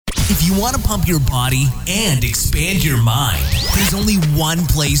If you want to pump your body and expand your mind, there's only one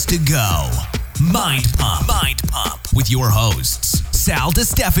place to go. Mind Pump. Mind Pump with your hosts, Sal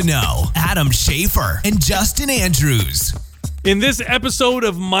DiStefano, Adam Schafer, and Justin Andrews. In this episode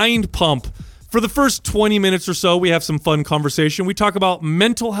of Mind Pump, for the first 20 minutes or so, we have some fun conversation. We talk about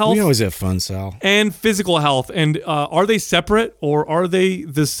mental health. We always have fun, Sal. And physical health. And are they separate or are they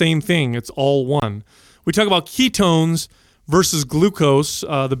the same thing? It's all one. We talk about ketones versus glucose,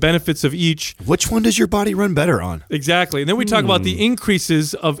 the benefits of each. Which one does your body run better on? Exactly. And then we talk about the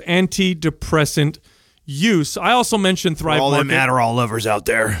increases of antidepressant use. I also mentioned Thrive all Market. them Adderall lovers out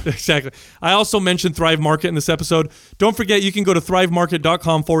there. Exactly. I also mentioned Thrive Market in this episode. Don't forget, you can go to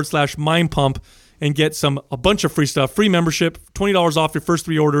thrivemarket.com/mindpump and get a bunch of free stuff. Free membership, $20 off your first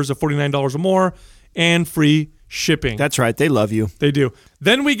 3 orders of $49 or more, and free shipping. That's right. They love you. They do.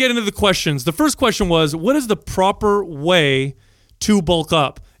 Then we get into the questions. The first question was, what is the proper way to bulk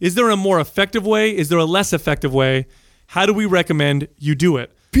up? Is there a more effective way? Is there a less effective way? How do we recommend you do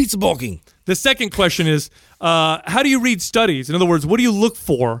it? Pizza bulking. The second question is, how do you read studies? In other words, what do you look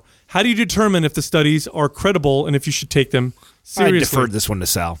for? How do you determine if the studies are credible and if you should take them seriously? I deferred this one to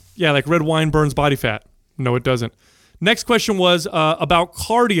Sal. Yeah, like red wine burns body fat. No, it doesn't. Next question was about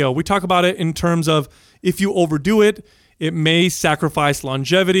cardio. We talk about it in terms of if you overdo it, it may sacrifice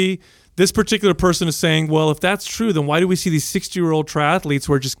longevity. This particular person is saying, well, if that's true, then why do we see these 60-year-old triathletes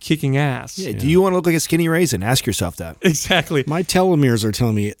who are just kicking ass? Yeah, do you want to look like a skinny raisin? Ask yourself that. Exactly. My telomeres are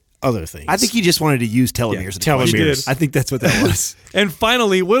telling me other things. I think he just wanted to use telomeres. Telomeres. I think that's what that was. And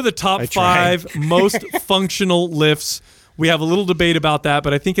finally, what are the top 5 most functional lifts? We have a little debate about that,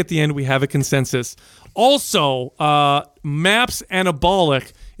 but I think at the end we have a consensus. Also, MAPS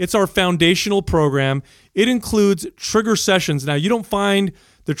Anabolic, it's our foundational program. It includes trigger sessions. Now, you don't find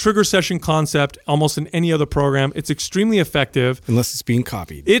the trigger session concept almost in any other program. It's extremely effective. Unless it's being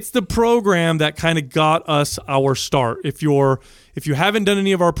copied. It's the program that kind of got us our start. If you haven't done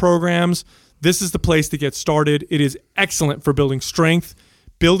any of our programs, this is the place to get started. It is excellent for building strength,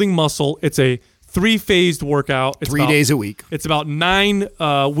 building muscle. It's a 3-phased workout. It's 3 days a week. It's about 9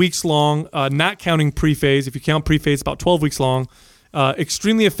 weeks long, not counting pre-phase. If you count pre-phase, about 12 weeks long.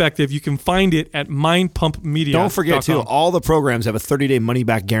 Extremely effective. You can find it at mindpumpmedia.com. Don't forget, too, all the programs have a 30-day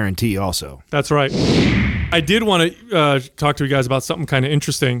money-back guarantee also. That's right. I did want to talk to you guys about something kind of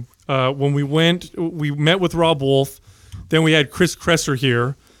interesting. When we met with Rob Wolf. Then we had Chris Kresser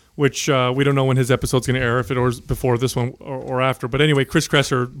here, which we don't know when his episode's going to air, if it was before this one or after. But anyway, Chris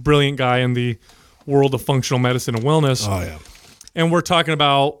Kresser, brilliant guy in the world of functional medicine and wellness. Oh, yeah. And we're talking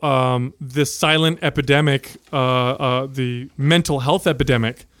about this silent epidemic, the mental health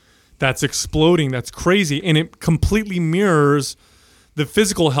epidemic that's exploding, that's crazy, and it completely mirrors the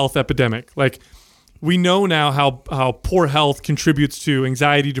physical health epidemic. Like, we know now how poor health contributes to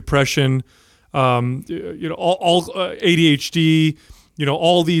anxiety, depression, all ADHD,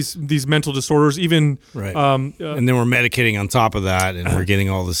 all these mental disorders, even right. And then we're medicating on top of that, and we're getting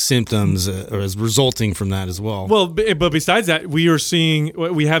all the symptoms as resulting from that as well. Well, but besides that, we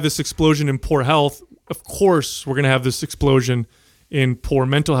have this explosion in poor health. Of course, we're going to have this explosion in poor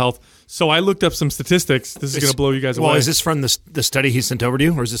mental health. So I looked up some statistics. This is going to blow you guys away. Well, is this from the study he sent over to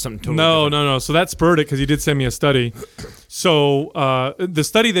you, or is this something totally different? No. So that spurred it because he did send me a study. So the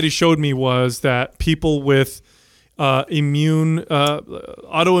study that he showed me was that people with autoimmune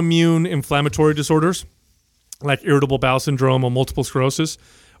inflammatory disorders like irritable bowel syndrome or multiple sclerosis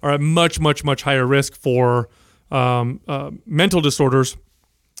are at much, much, much higher risk for mental disorders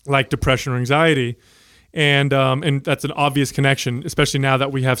like depression or anxiety. And that's an obvious connection, especially now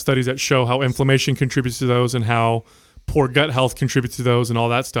that we have studies that show how inflammation contributes to those and how poor gut health contributes to those and all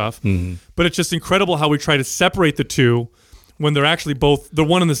that stuff. Mm-hmm. But it's just incredible how we try to separate the two when they're actually they're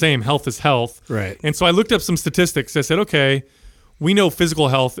one and the same. Health is health. Right. And so I looked up some statistics. I said, okay, we know physical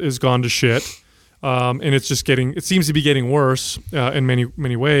health is gone to shit. And it seems to be getting worse in many,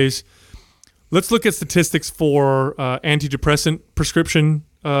 many ways. Let's look at statistics for antidepressant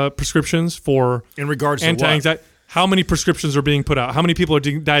prescriptions for in regards to anti-anxiety. How many prescriptions are being put out? How many people are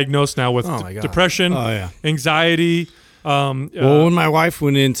diagnosed now with depression, anxiety? When my wife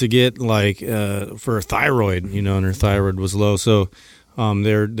went in to get for a thyroid, and her thyroid was low, so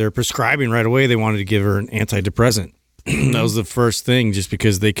they're prescribing right away. They wanted to give her an antidepressant. That was the first thing, just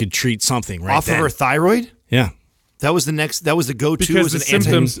because they could treat something right off of her thyroid. Yeah. That was the go-to.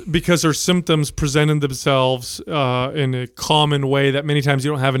 Because her symptoms presented themselves in a common way that many times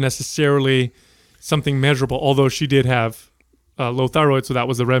you don't have necessarily something measurable. Although she did have low thyroid, so that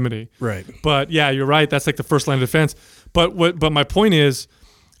was the remedy. Right. But yeah, you're right. That's like the first line of defense. But my point is,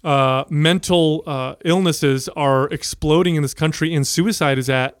 mental illnesses are exploding in this country, and suicide is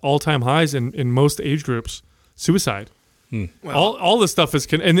at all-time highs in most age groups. Suicide. Well, all this stuff is,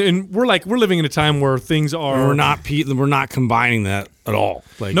 and we're living in a time where things are. We're not combining that at all.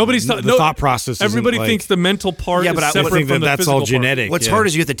 Like nobody's the thought process. Everybody thinks the mental part is separate from the that's physical all genetic. part. What's hard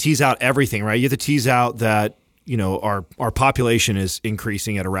is you have to tease out everything, right? You have to tease out that our population is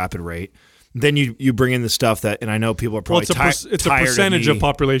increasing at a rapid rate. Then you bring in the stuff that, and I know people are probably it's a percentage of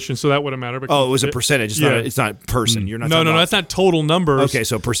population, so that wouldn't matter. Oh, it was a percentage. It's not person. You're not. No, that's not total numbers. Okay,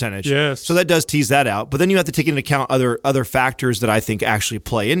 so percentage. Yes. So that does tease that out, but then you have to take into account other factors that I think actually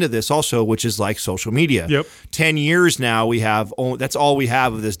play into this also, which is like social media. Yep. 10 years now, that's all we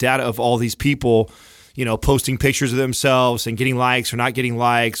have of this data of all these people. Posting pictures of themselves and getting likes or not getting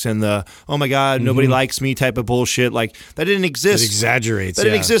likes, and the oh my god, nobody likes me type of bullshit. Like that didn't exist. It exaggerates. That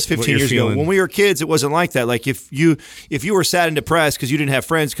didn't exist 15 years ago. When we were kids, it wasn't like that. Like if you were sad and depressed because you didn't have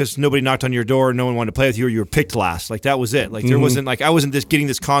friends because nobody knocked on your door and no one wanted to play with you, or you were picked last. Like that was it. Like there wasn't I wasn't just getting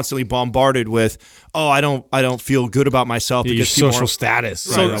this constantly bombarded with I don't feel good about myself because your social status.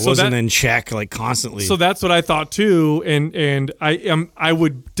 So, that wasn't in check like constantly. So that's what I thought too, and I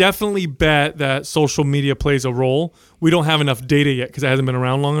would definitely bet that social media plays a role. We don't have enough data yet because it hasn't been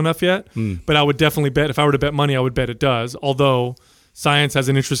around long enough yet. But I would definitely bet, if I were to bet money, I would bet it does. Although science has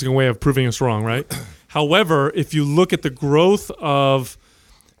an interesting way of proving us wrong, right? However, if you look at the growth of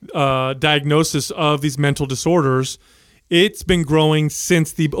diagnosis of these mental disorders, it's been growing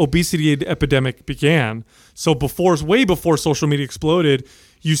since the obesity epidemic began. So way before social media exploded,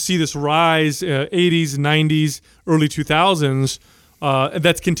 you see this rise, 80s, 90s, early 2000s,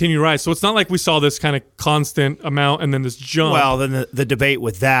 that's continued to rise. So it's not like we saw this kind of constant amount and then this jump. Well, then the debate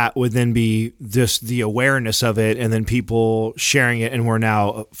with that would then be just the awareness of it and then people sharing it, and we're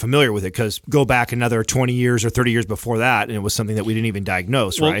now familiar with it, because go back another 20 years or 30 years before that, and it was something that we didn't even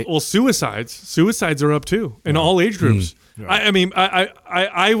diagnose, right? Well, suicides are up too in all age groups. Right. I mean,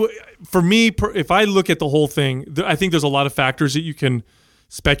 for me, if I look at the whole thing, I think there's a lot of factors that you can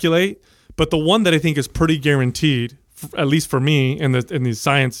speculate, but the one that I think is pretty guaranteed, at least for me, and the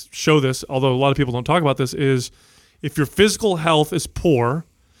science show this, although a lot of people don't talk about this, is if your physical health is poor,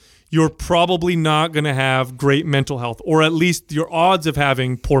 you're probably not going to have great mental health, or at least your odds of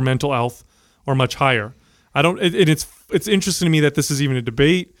having poor mental health are much higher. It's interesting to me that this is even a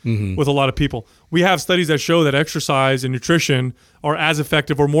debate with a lot of people. We have studies that show that exercise and nutrition are as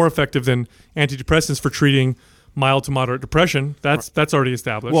effective or more effective than antidepressants for treating mild to moderate depression. That's already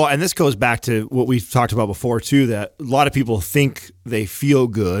established. Well, and this goes back to what we've talked about before too, that a lot of people think they feel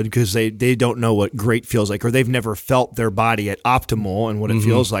good because they don't know what great feels like, or they've never felt their body at optimal and what it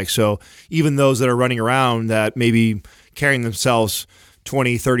feels like. So even those that are running around that maybe carrying themselves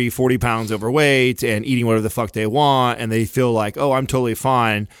 20, 30, 40 pounds overweight and eating whatever the fuck they want, and they feel like, oh, I'm totally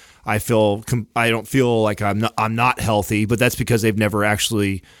fine. I don't feel like I'm not healthy, but that's because they've never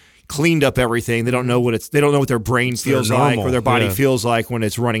actually cleaned up everything. They don't know what their brain feels like or their body feels like when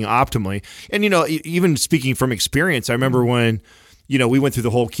it's running optimally. And even speaking from experience, I remember when we went through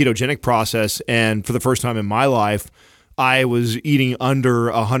the whole ketogenic process, and for the first time in my life, I was eating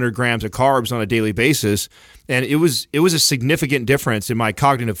under 100 grams of carbs on a daily basis, and it was a significant difference in my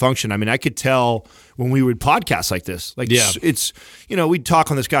cognitive function. I mean, I could tell when we would podcast like this. It's we'd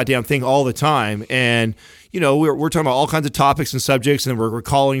talk on this goddamn thing all the time, and we're talking about all kinds of topics and subjects, and we're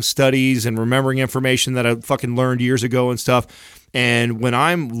recalling studies and remembering information that I fucking learned years ago and stuff. And when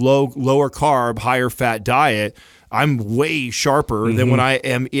I'm lower carb, higher fat diet, I'm way sharper than when I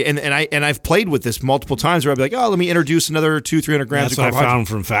am, and I've played with this multiple times where I'd be like, oh, let me introduce another 200-300 grams. That's what I found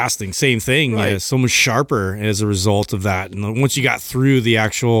from fasting. Same thing. Right. Yeah, so much sharper as a result of that. And once you got through the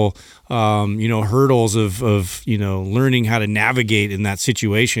actual, hurdles of learning how to navigate in that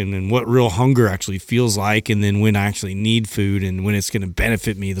situation and what real hunger actually feels like, and then when I actually need food and when it's going to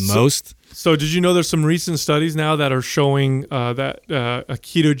benefit me the most. So did you know there's some recent studies now that are showing that a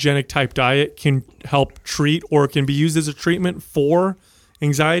ketogenic type diet can help treat or can be used as a treatment for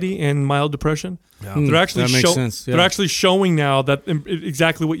anxiety and mild depression? Yeah. They're actually that makes sense. Yeah. They're actually showing now that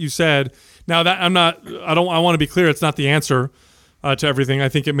exactly what you said. Now that I want to be clear, it's not the answer to everything. I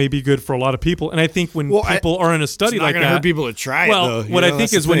think it may be good for a lot of people, and I think when people are in a study like that, it's not going to hurt people to try it. Well, what I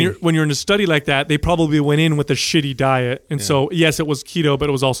think is when you're in a study like that, they probably went in with a shitty diet, and so yes, it was keto, but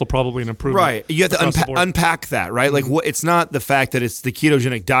it was also probably an improvement. Right, you have to unpack that, right? Like, it's not the fact that it's the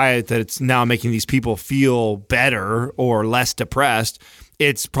ketogenic diet that it's now making these people feel better or less depressed.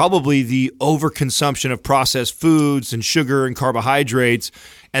 It's probably the overconsumption of processed foods and sugar and carbohydrates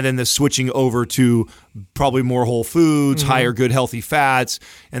and then the switching over to probably more whole foods, higher good healthy fats,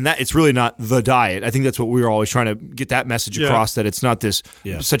 and that it's really not the diet. I think that's what we were always trying to get that message across, that it's not this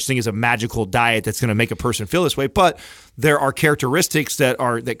such thing as a magical diet that's going to make a person feel this way, but there are characteristics that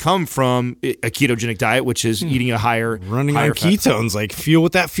come from a ketogenic diet, which is eating a higher running higher on ketones. Like, feel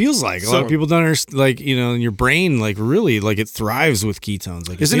what that feels like. A lot of people don't understand. Like, in your brain, like really, like it thrives with ketones.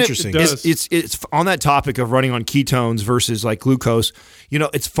 Like, it's interesting. It's on that topic of running on ketones versus like glucose.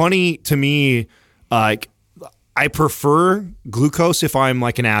 It's funny to me. Like, I prefer glucose if I'm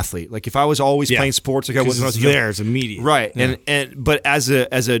like an athlete. Like if I was always playing sports, like I wasn't it's immediate. Right. Yeah. But as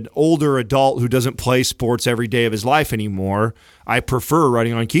an older adult who doesn't play sports every day of his life anymore, I prefer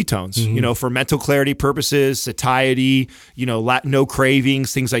running on ketones, for mental clarity purposes, satiety, no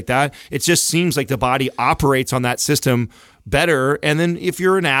cravings, things like that. It just seems like the body operates on that system better. And then if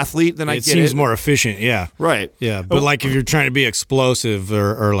you're an athlete, then it seems more efficient. Yeah. Right. Yeah. But like if you're trying to be explosive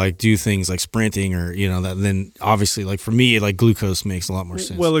or like do things like sprinting or, then obviously like for me, like glucose makes a lot more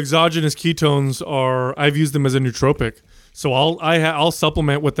sense. Well, exogenous ketones I've used them as a nootropic. So I'll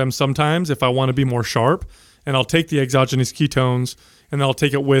supplement with them sometimes if I want to be more sharp, and I'll take the exogenous ketones and I'll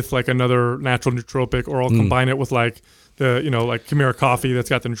take it with like another natural nootropic, or I'll combine it with like the, like Chimera coffee that's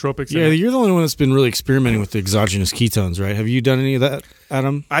got the nootropics in it. You're the only one that's been really experimenting with the exogenous ketones, right? Have you done any of that,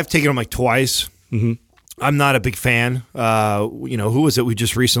 Adam? I've taken them like twice. Mm-hmm. I'm not a big fan. Who was it we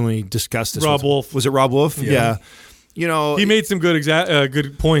just recently discussed this Rob with? Wolf. Was it Rob Wolf? Yeah. He made some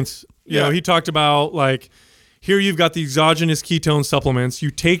good points. He talked about like, here you've got the exogenous ketone supplements.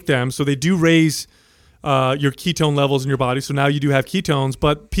 You take them, so they do raise your ketone levels in your body. So now you do have ketones,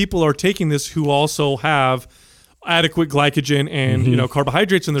 but people are taking this who also have adequate glycogen and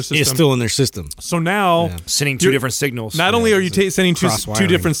carbohydrates in their system. It's still in their system. So now sending two different signals. Not only are you sending two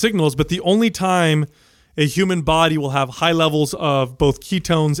different signals, but the only time a human body will have high levels of both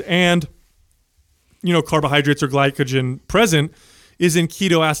ketones and carbohydrates or glycogen present is in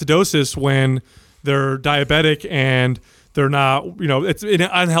ketoacidosis, when they're diabetic and they're not, it's in an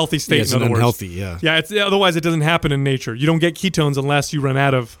unhealthy state. It's in other unhealthy, words. Yeah. Otherwise, it doesn't happen in nature. You don't get ketones unless you run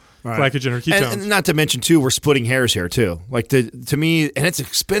out of glycogen or ketones. And not to mention, too, we're splitting hairs here, too. Like, to me, and it's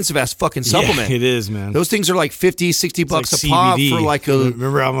expensive ass fucking supplement. Yeah, it is, man. Those things are like $50, $60 like a pop for like a...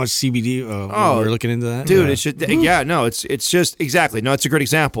 Remember how much CBD? We're looking into that? Dude, it's just, exactly. No, it's a great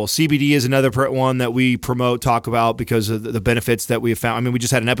example. CBD is another one that we promote, talk about because of the benefits that we have found. I mean, we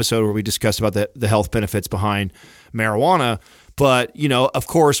just had an episode where we discussed about the health benefits behind marijuana. But, of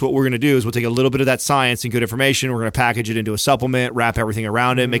course, what we're going to do is we'll take a little bit of that science and good information. We're going to package it into a supplement, wrap everything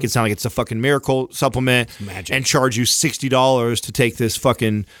around it, make it sound like it's a fucking miracle supplement, and charge you $60 to take this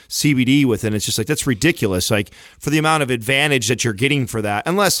fucking CBD with it. It's just like, that's ridiculous. Like, for the amount of advantage that you're getting for that,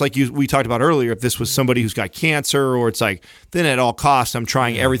 unless, like we talked about earlier, if this was somebody who's got cancer, or it's like, then at all costs, I'm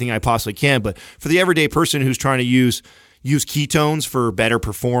trying everything I possibly can. But for the everyday person who's trying to use ketones for better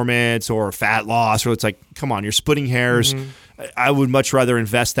performance or fat loss, or it's like, come on, you're splitting hairs. I would much rather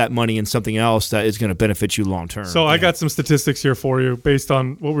invest that money in something else that is going to benefit you long term. So I got some statistics here for you based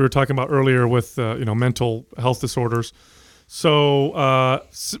on what we were talking about earlier with mental health disorders. So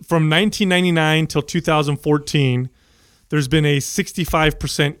from 1999 till 2014, there's been a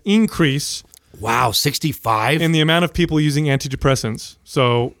 65% increase. Wow, 65 in the amount of people using antidepressants.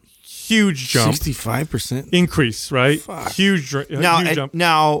 So huge jump. 65% increase, right? Fuck. Huge jump.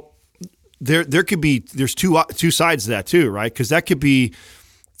 Now, there's two sides to that too, right? Because that could be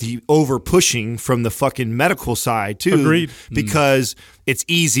the over pushing from the fucking medical side too. Agreed. Because it's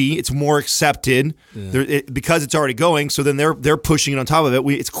easy, it's more accepted, because it's already going. So then they're pushing it on top of it.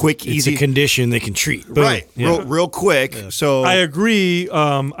 It's quick, easy. It's a condition they can treat, right? Yeah. Real quick. Yeah. So I agree.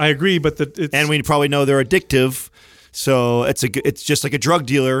 But and we probably know they're addictive. So it's just like a drug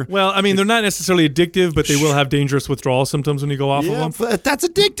dealer. Well, I mean, they're not necessarily addictive, but they will have dangerous withdrawal symptoms when you go off of them. That's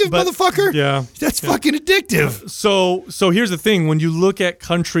addictive, motherfucker. Yeah. That's fucking addictive. So here's the thing. When you look at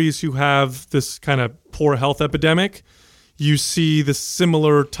countries who have this kind of poor health epidemic, you see the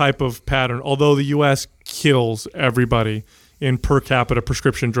similar type of pattern, although the U.S. kills everybody in per capita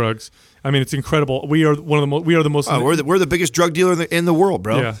prescription drugs. I mean, it's incredible. We are the most. Oh, we're the biggest drug dealer in the world,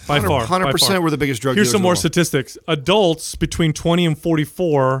 bro. Yeah, by far. 100%. We're the biggest drug dealer. Here's some more statistics. Adults between 20 and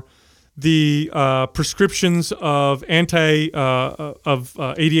 44, the prescriptions of ADHD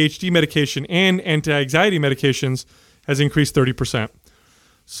medication and anti-anxiety medications has increased 30%.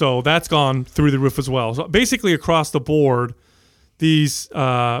 So that's gone through the roof as well. So basically, across the board, these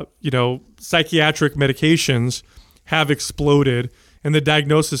psychiatric medications have exploded, and the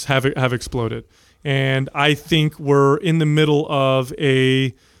diagnoses have exploded. And I think we're in the middle of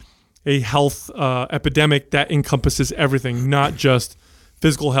a health epidemic that encompasses everything, not just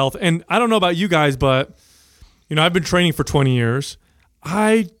physical health. And I don't know about you guys, but I've been training for 20 years.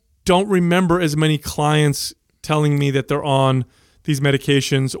 I don't remember as many clients telling me that they're on these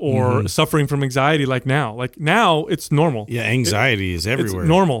medications or suffering from anxiety like now. Like now it's normal. Yeah, anxiety is everywhere. It's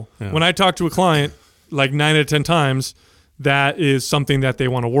normal. Yeah. When I talk to a client, like 9 out of 10 times, that is something that they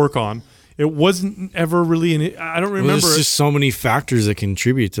want to work on. It wasn't ever really I don't remember. Well, there's just so many factors that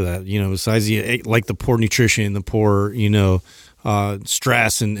contribute to that, besides like the poor nutrition, the poor,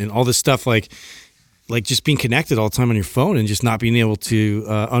 stress and all this stuff, like just being connected all the time on your phone and just not being able to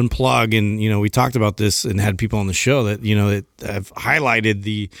unplug. And, we talked about this and had people on the show that, that have highlighted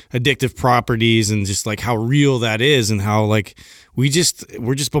the addictive properties and just like how real that is and how like we're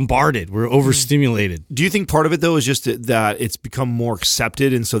just bombarded. We're overstimulated. Do you think part of it though is just that it's become more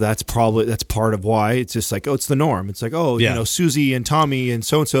accepted, and so that's part of why it's just like, oh, it's the norm. It's like, oh, Susie and Tommy and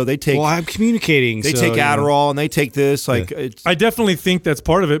so they take. Well, I'm communicating. They take Adderall and they take this. Like, I definitely think that's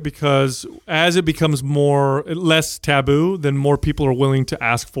part of it, because as it becomes less taboo, then more people are willing to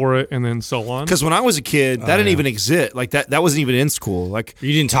ask for it, and then so on. Because when I was a kid, that didn't even exist. Like that wasn't even in school. Like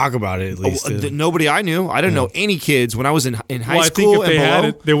you didn't talk about it at least. Nobody I knew. I didn't know any kids when I was in high I school. think if they had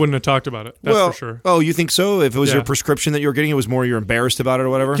it, they wouldn't have talked about it. That's for sure. Oh, you think so? If it was your prescription that you were getting, it was more you're embarrassed about it or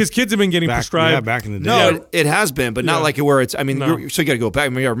whatever? Because kids have been getting prescribed. Yeah, back in the day. No, it has been, but not like where it's, so you got to go back. I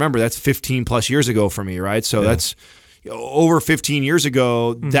mean, you got to remember, that's 15 plus years ago for me, right? So that's over 15 years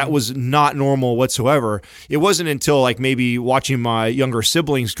ago. That was not normal whatsoever. It wasn't until like maybe watching my younger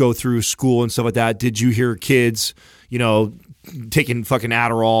siblings go through school and stuff like that, did you hear kids, taking fucking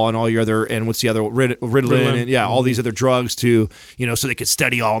Adderall and all your other, and what's the other, Ritalin and all these other drugs to, so they could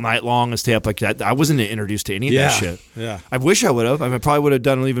study all night long and stay up like that. I wasn't introduced to any of that shit. Yeah. I wish I would have. I probably would have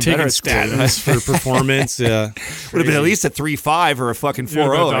done even better at school. Statins for performance. Yeah. Would have been at least a 3.5 or a fucking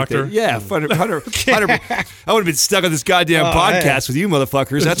 4.0. Doctor. Yeah. 100%. I would have been stuck on this goddamn podcast with you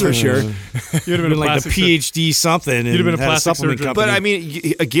motherfuckers. That's for sure. You'd have been like the PhD something. You'd have been a plastic surgeon. company. But I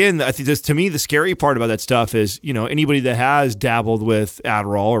mean, again, I think to me, the scary part about that stuff is, anybody that has dabbled with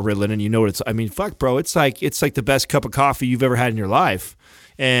Adderall or Ritalin, and what it's, I mean, fuck, bro, it's like the best cup of coffee you've ever had in your life.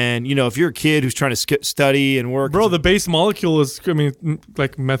 And, if you're a kid who's trying to study and work. Bro, the base molecule is,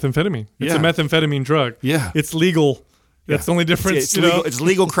 like methamphetamine. It's a methamphetamine drug. Yeah. It's legal. That's the only difference. It's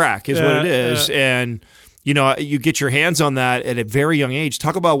legal crack is what it is. And, you get your hands on that at a very young age.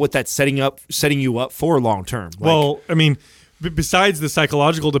 Talk about what that's setting you up for long term. Well, I mean, besides the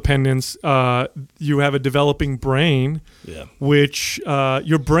psychological dependence, you have a developing brain, which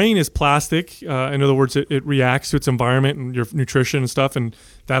your brain is plastic. In other words, it reacts to its environment and your nutrition and stuff, and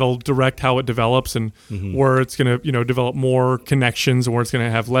that'll direct how it develops and where it's going to, develop more connections and where it's going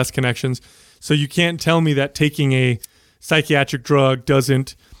to have less connections. So you can't tell me that taking a psychiatric drug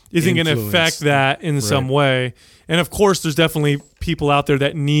isn't going to affect that in some way. And of course, there's definitely people out there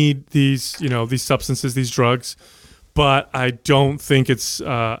that need these substances, these drugs. But I don't think it's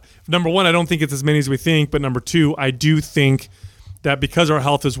number one, I don't think it's as many as we think. But number two, I do think that because our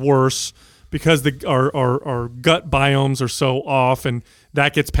health is worse, because our gut biomes are so off, and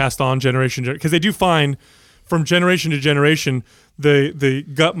that gets passed on generation because they do find from generation to generation the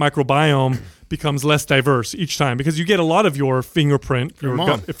gut microbiome becomes less diverse each time, because you get a lot of your fingerprint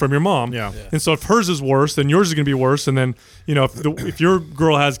gut from your mom. Yeah. And so if hers is worse, then yours is going to be worse. And then, if your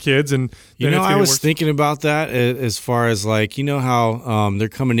girl has kids and then I was thinking about that as far as like, how they're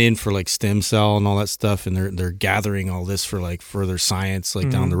coming in for like stem cell and all that stuff, and they're gathering all this for like further science, like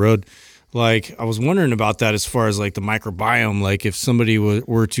down the road. Like, I was wondering about that as far as like the microbiome, like if somebody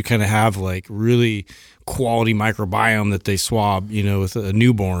were to kind of have like really quality microbiome that they swab, with a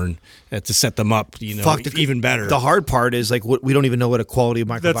newborn to set them up, even better. The hard part is like we don't even know what a quality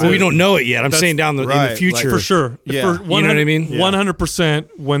microbiome. We don't know it yet. I'm saying in the future, for sure. Yeah. For you know what I mean?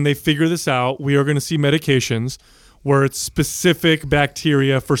 100%. When they figure this out, we are going to see medications where it's specific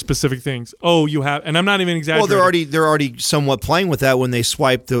bacteria for specific things. Oh, you have, and I'm not even exaggerating. Well, they're already somewhat playing with that when they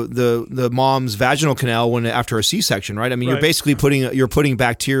swipe the mom's vaginal canal after a C-section, right? I mean, you're basically putting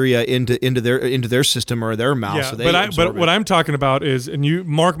bacteria into their system or their mouth. Yeah, so but what I'm talking about is, and you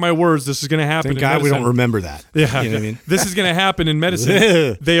mark my words, this is going to happen. Thank God we don't remember that. Yeah, you know what I mean? This is going to happen in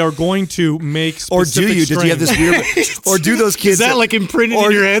medicine. They are going to make specific or do you? strains. Did you have this weird? Or do those kids? Is that like imprinted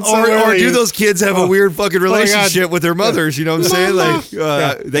in your head somewhere? Or do those kids have a weird fucking relationship with their mothers? You know what I'm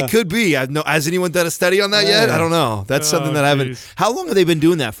saying? They could be. Has anyone done a study on that yet? I don't know. That's something that I haven't. How long have they been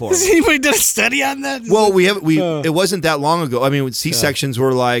doing that for? Has anybody done a study on that? Well, it wasn't that long ago. I mean, C-sections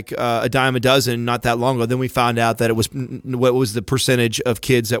were like a dime a dozen not that long ago. Then we found out that it was what was the percentage of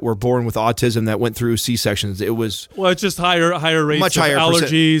kids that were born with autism that went through C-sections. It was it's just higher rates, much of higher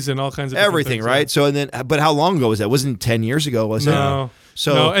allergies and all kinds of everything, things, right? So but how long ago was that? Wasn't 10 years ago? Was it? No.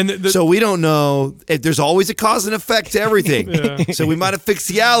 So, No, and so we don't know if there's always a cause and effect to everything. So we might have fixed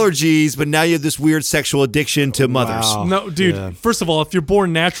the allergies, but now you have this weird sexual addiction to mothers. Wow. No, dude. Yeah. First of all, if you're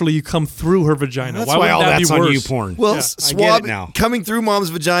born naturally, you come through her vagina. That's why why would all that that's be on worse? you porn. Well, I get swab it now. coming through mom's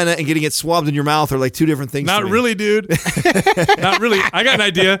vagina and getting it swabbed in your mouth are like two different things. Not to me. really, dude. Not really. I got an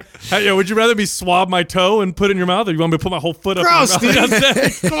idea. Hey, would you rather me swab my toe and put it in your mouth, or you want me to put my whole foot up Gross, in your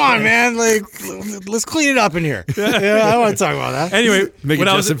mouth? dude. Come on, man. Like, let's clean it up in here. Yeah, I want to talk about that. Anyway, Making what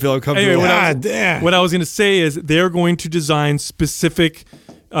I was- Justin feel uncomfortable. Anyway, God damn. what I was going to say is they're going to design specific,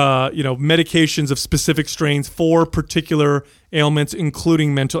 medications of specific strains for particular ailments,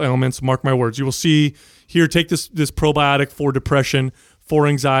 including mental ailments. Mark my words. You will see here. Take this probiotic for depression, for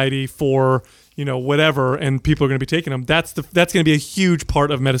anxiety, for whatever, and people are going to be taking them. That's going to be a huge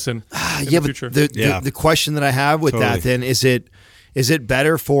part of medicine in the future. But the question that I have with that then is it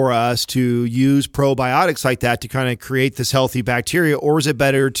better for us to use probiotics like that to kind of create this healthy bacteria, or is it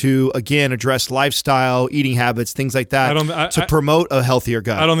better to again address lifestyle, eating habits, things like that to promote a healthier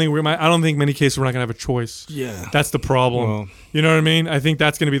gut? I don't think in many cases we're not going to have a choice. Yeah. That's the problem. Well, you know what I mean? I think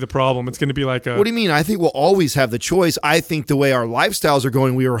that's going to be the problem. It's going to be like What do you mean? I think we'll always have the choice. I think the way our lifestyles are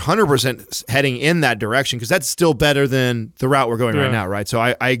going, we are 100% heading in that direction because that's still better than the route we're going right now, right? So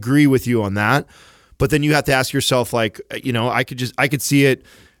I agree with you on that. But then you have to ask yourself, like, I could see it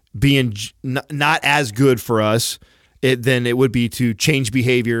being not as good for us than it would be to change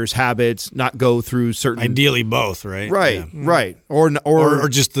behaviors, habits, not go through certain. Ideally, both, right? Right, Yeah. right, Or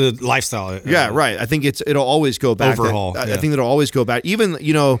just the lifestyle. Yeah, right. I think it'll always go back. Overhaul. I think it'll always go back. Even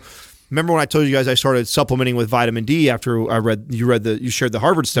remember when I told you guys I started supplementing with vitamin D after you shared the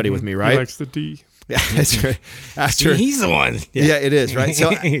Harvard study with me, right? He likes the D. Yeah, that's right. After He's the one. yeah, it is, right?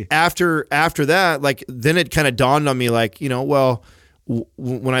 So after that, like then it kind of dawned on me, like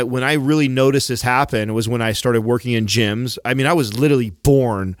when I really noticed this happen was when I started working in gyms. I mean, I was literally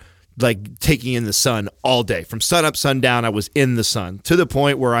born like taking in the sun all day. From sun up, sundown, I was in the sun to the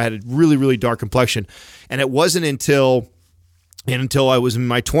point where I had a really, really dark complexion. And it wasn't until I was in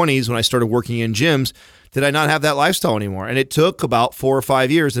my 20s when I started working in gyms did I not have that lifestyle anymore. And it took about 4 or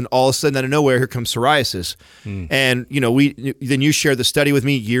 5 years, and all of a sudden out of nowhere, here comes psoriasis. And then you shared the study with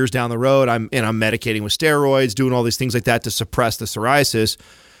me years down the road. I'm medicating with steroids, doing all these things like that to suppress the psoriasis.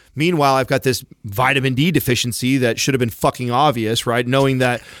 Meanwhile, I've got this vitamin D deficiency that should have been fucking obvious, right? Knowing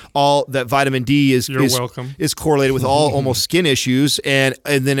that that vitamin D is correlated with all almost skin issues, and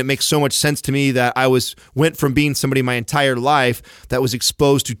then it makes so much sense to me that I went from being somebody my entire life that was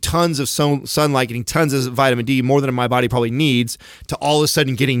exposed to tons of sunlight, getting tons of vitamin D, more than my body probably needs, to all of a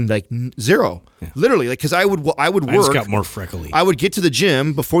sudden getting like zero. Yeah. Literally, like because I would work. I just got more freckly. I would get to the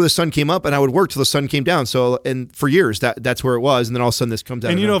gym before the sun came up, and I would work till the sun came down. So, and for years that's where it was, and then all of a sudden this comes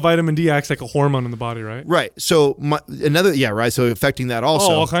out. And vitamin D acts like a hormone in the body, right? Right. So right. So affecting that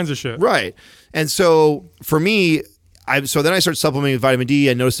also. All kinds of shit. Right. And so for me, then I started supplementing with vitamin D.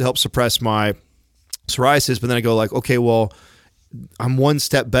 I noticed it helped suppress my psoriasis, but then I go like, okay, well, I'm one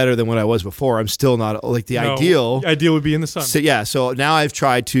step better than what I was before. I'm still not like the ideal. The ideal would be in the sun. So, yeah. So now I've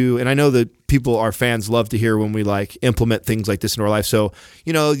tried to, and I know that our fans love to hear when we like implement things like this in our life. So,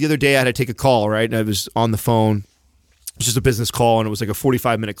 the other day I had to take a call, right? And I was on the phone. It was just a business call, and it was like a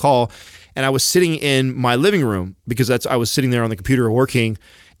 45-minute call. And I was sitting in my living room because I was sitting there on the computer working,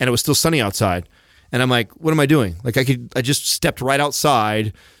 and it was still sunny outside. And I'm like, what am I doing? Like I just stepped right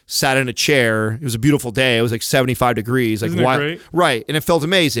outside, sat in a chair. It was a beautiful day. It was like 75 degrees. Like, isn't it great? Right. And it felt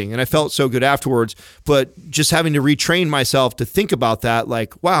amazing. And I felt so good afterwards. But just having to retrain myself to think about that,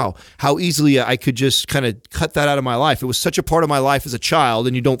 like, wow, how easily I could just kind of cut that out of my life. It was such a part of my life as a child,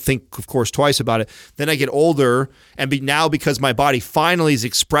 and you don't think, of course, twice about it. Then I get older, and now because my body finally has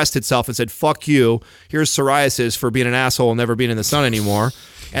expressed itself and said, fuck you, here's psoriasis for being an asshole and never being in the sun anymore.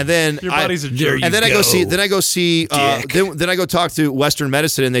 And then your body's a jerk. And then I go see. Then I go talk to Western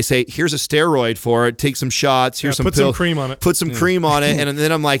medicine, and they say, "Here's a steroid for it. Take some shots. Here's some put some cream on it. Put some cream on it." And then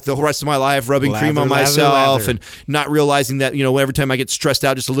I'm like, the whole rest of my life rubbing cream on myself, and not realizing that every time I get stressed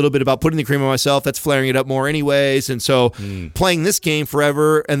out just a little bit about putting the cream on myself, that's flaring it up more anyways. And so playing this game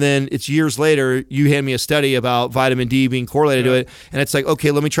forever, and then it's years later, you hand me a study about vitamin D being correlated to it, and it's like,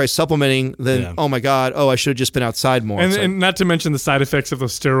 okay, let me try supplementing. Then oh my god, I should have just been outside more. And not to mention the side effects of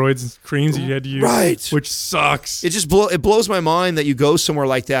those steroids and creams you had to use, right? Which sucks. It just blows my mind that you go somewhere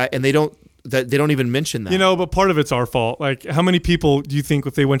like that and they don't even mention that. But part of it's our fault. Like, how many people do you think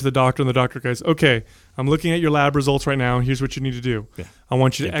if they went to the doctor and the doctor goes, okay, I'm looking at your lab results right now, and here's what you need to do. Yeah. I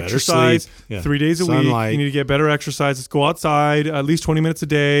want you to exercise 3 days a week. You need to get better exercise. Let's go outside at least 20 minutes a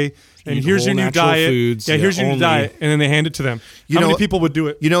day. And here's your new diet. Foods, here's your new diet. And then they hand it to them. How many people would do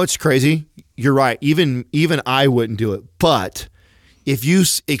it? It's crazy. You're right. Even I wouldn't do it. But if you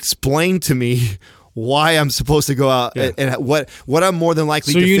explain to me why I'm supposed to go out and what I'm more than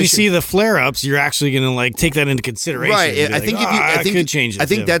likely. So deficient. you see the flare-ups, you're actually going to like take that into consideration. Right. I think I could change it. I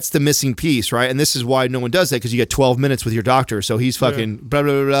think that's the missing piece, right? And this is why no one does that, because you get 12 minutes with your doctor, so he's fucking blah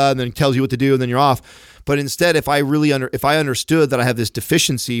blah blah, blah and then tells you what to do, and then you're off. But instead, if I understood that I have this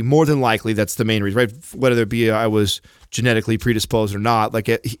deficiency, more than likely that's the main reason, right? Whether it be I was genetically predisposed or not. Like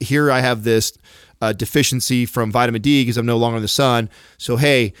here, I have this deficiency from vitamin D because I'm no longer in the sun. So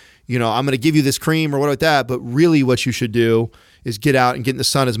hey, I'm going to give you this cream or what about that. But really, what you should do is get out and get in the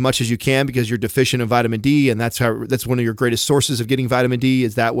sun as much as you can, because you're deficient in vitamin D, and that's one of your greatest sources of getting vitamin D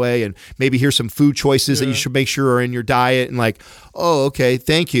is that way. And maybe here's some food choices that you should make sure are in your diet. And like, oh, okay,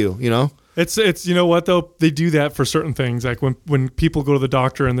 thank you. It's you know what though, they do that for certain things. Like when people go to the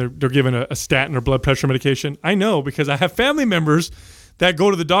doctor and they're given a statin or blood pressure medication. I know, because I have family members that go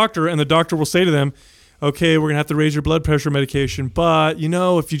to the doctor and the doctor will say to them, okay, we're gonna have to raise your blood pressure medication, but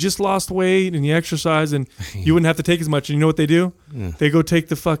if you just lost weight and you exercise, and you wouldn't have to take as much. And you know what they do? Yeah. They go take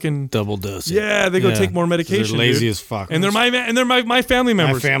the fucking double dose. Yeah, they go take more medication. They're lazy dude. as fuck. And they're my family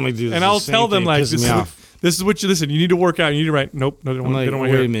members. My family do. And I'll tell them like this is what you listen. You need to work out. You need to write. Nope, no, they don't want to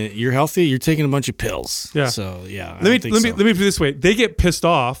hear. Wait a minute, you're healthy. You're taking a bunch of pills. Yeah. So yeah. Let me put it this way. They get pissed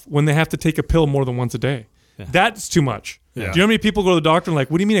off when they have to take a pill more than once a day. Yeah. That's too much. Yeah. Do you know how many people go to the doctor and like,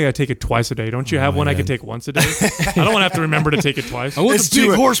 what do you mean I got to take it twice a day? Don't you have one I can take once a day? I don't want to have to remember to take it twice. I want the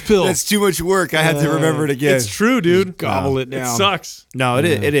big horse pill. That's too much work. I have to remember it again. It's true, dude. Just gobble it down. It sucks. No, it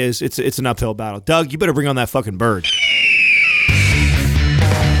is. It's an uphill battle. Doug, you better bring on that fucking bird. The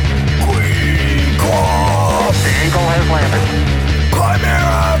Eagle has landed.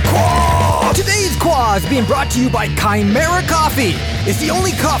 Chimera Quaff! Today's Quaff is being brought to you by Chimera Coffee. It's the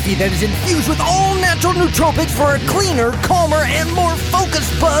only coffee that is infused with all natural nootropics for a cleaner, calmer, and more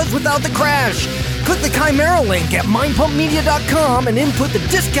focused buzz without the crash. Click the Chimera link at mindpumpmedia.com and input the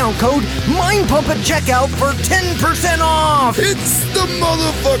discount code MINDPUMP at checkout for 10% off. It's the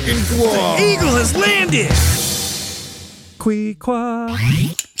motherfucking Quaff. The Eagle has landed.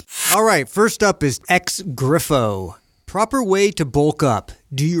 All right, first up is X Griffo. Proper way to bulk up.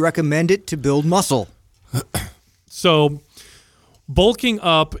 Do you recommend it to build muscle? So, bulking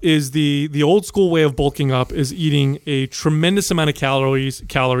up is the old school way of bulking up is eating a tremendous amount of calories,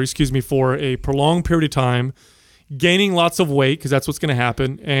 for a prolonged period of time, gaining lots of weight, because that's what's going to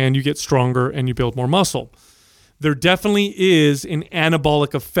happen, and you get stronger and you build more muscle. There definitely is an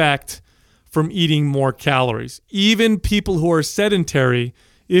anabolic effect from eating more calories. Even people who are sedentary,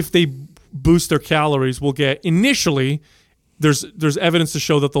 if they boost their calories, will get initially, there's evidence to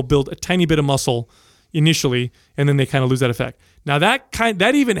show that they'll build a tiny bit of muscle initially, and then they kind of lose that effect. Now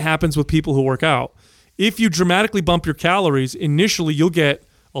that even happens with people who work out. If you dramatically bump your calories, initially you'll get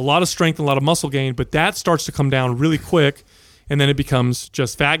a lot of strength and a lot of muscle gain, but that starts to come down really quick, and then it becomes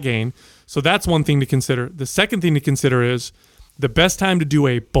just fat gain. So that's one thing to consider. The second thing to consider is the best time to do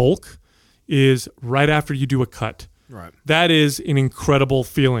a bulk is right after you do a cut. Right. That is an incredible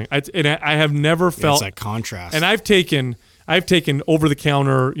feeling. I have never felt it's that contrast. And I've taken over the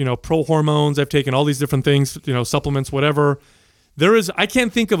counter, pro hormones. I've taken all these different things, supplements, whatever. I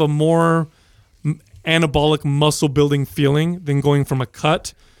can't think of a more anabolic muscle building feeling than going from a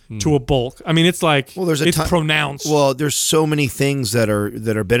cut to a bulk. I mean, it's like, it's pronounced. Well, there's so many things that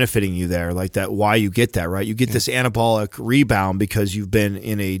are benefiting you there, like that. Why you get that, right? You get this anabolic rebound because you've been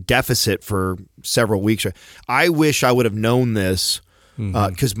in a deficit for several weeks. I wish I would have known this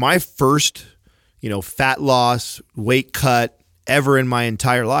because my first, fat loss, weight cut ever in my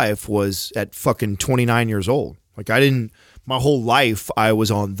entire life was at fucking 29 years old. Like my whole life I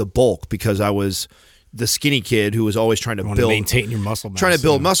was on the bulk because I was the skinny kid who was always trying to maintain your muscle mass. Trying to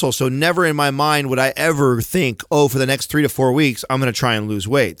build muscle. So never in my mind would I ever think, for the next 3 to 4 weeks, I'm going to try and lose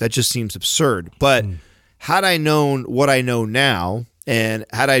weight. That just seems absurd. But had I known what I know now, and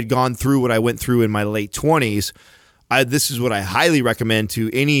had I gone through what I went through in my late 20s, this is what I highly recommend to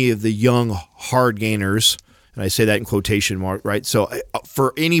any of the young hard gainers. And I say that in quotation mark, right? So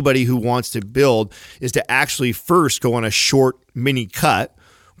for anybody who wants to build is to actually first go on a short mini cut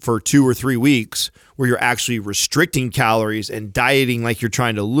for 2 or 3 weeks where you're actually restricting calories and dieting like you're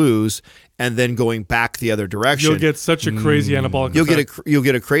trying to lose, and then going back the other direction. You'll get such a crazy anabolic effect. You'll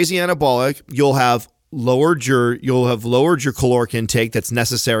get a crazy anabolic. You'll have lowered your caloric intake that's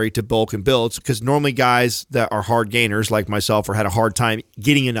necessary to bulk and build, because normally guys that are hard gainers like myself or had a hard time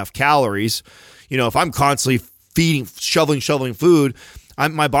getting enough calories, if I'm constantly shoveling food,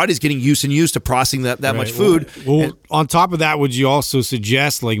 my body's getting used to processing that much food. Well, on top of that, would you also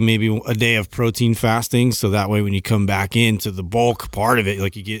suggest like maybe a day of protein fasting, so that way when you come back into the bulk part of it,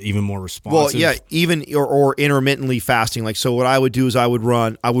 like you get even more responsive? Well, yeah, even or intermittently fasting. Like, so what I would do is I would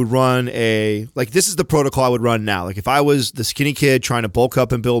run a, like, this is the protocol I would run now. Like, if I was the skinny kid trying to bulk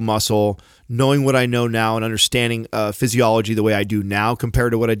up and build muscle, knowing what I know now and understanding physiology the way I do now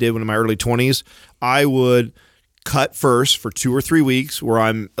compared to what I did when in my early 20s, I would cut first for 2 or 3 weeks where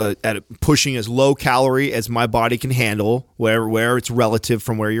I'm pushing as low calorie as my body can handle, where it's relative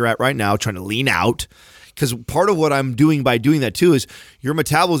from where you're at right now, trying to lean out. Because part of what I'm doing by doing that too is your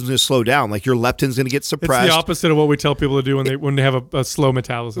metabolism is going to slow down. Like your leptin's going to get suppressed. It's the opposite of what we tell people to do when they have a slow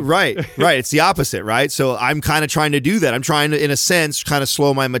metabolism. Right. It's the opposite, right? So I'm kind of trying to do that. I'm trying to, in a sense, kind of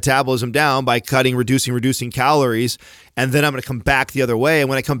slow my metabolism down by reducing calories. And then I'm going to come back the other way. And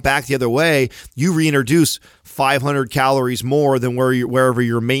when I come back the other way, you reintroduce 500 calories more than wherever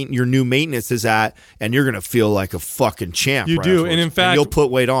your new maintenance is at, and you're going to feel like a fucking champ. You right do, afterwards. and in fact, you'll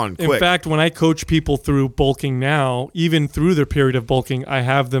put weight on quick. In fact, when I coach people through bulking now, even through their period of bulking, I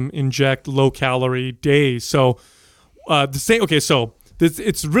have them inject low-calorie days. So the same. Okay, so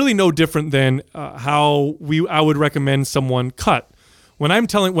it's really no different than how I would recommend someone cut.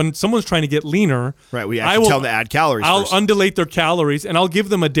 When someone's trying to get leaner, right? We have to tell them to add calories. I'll first. undulate their calories, and I'll give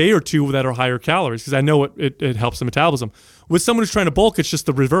them a day or two that are higher calories because I know it helps the metabolism. With someone who's trying to bulk, it's just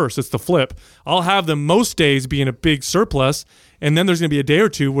the reverse. It's the flip. I'll have them most days be in a big surplus, and then there's going to be a day or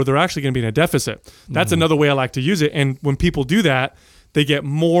two where they're actually going to be in a deficit. That's another way I like to use it. And when people do that, they get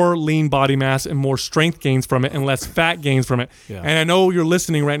more lean body mass and more strength gains from it and less fat gains from it. Yeah. And I know you're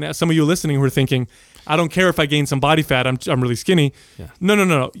listening right now. Some of you listening who are thinking, I don't care if I gain some body fat. I'm really skinny. Yeah.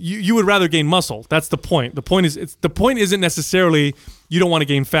 No. You would rather gain muscle. That's the point. The point isn't necessarily you don't want to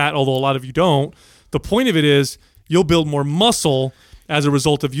gain fat, although a lot of you don't. The point of it is you'll build more muscle as a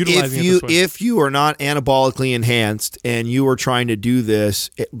result of utilizing it this way. If you are not anabolically enhanced and you are trying to do this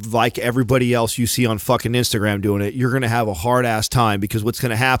like everybody else you see on fucking Instagram doing it, you're going to have a hard-ass time because what's going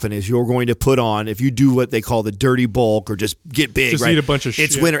to happen is you're going to put on, if you do what they call the dirty bulk or just get big, just right? eat a bunch of shit.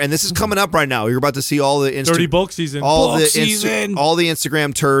 It's winter, and this is coming up right now. You're about to see all the dirty bulk season. All the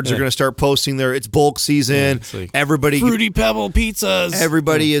Instagram turds are going to start posting it's bulk season. Yeah, like everybody Fruity Pebble pizzas.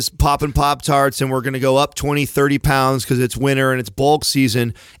 Everybody is popping Pop-Tarts, and we're going to go up 20, 30 pounds because it's winter and it's bulk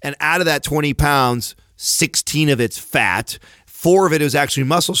season. And out of that 20 pounds, 16 of it's fat. 4 of it is actually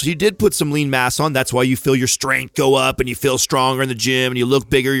muscle. So you did put some lean mass on. That's why you feel your strength go up and you feel stronger in the gym and you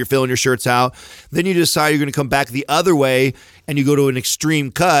look bigger. You're filling your shirts out. Then you decide you're going to come back the other way and you go to an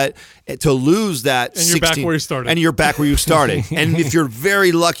extreme cut to lose that 16. And you're back where you started. And you're back where you started. And if you're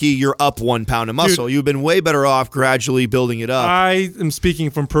very lucky, you're up 1 pound of muscle. Dude, you've been way better off gradually building it up. I am speaking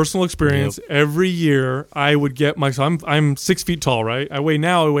from personal experience. Yep. Every year I would get I'm 6 feet tall, right? I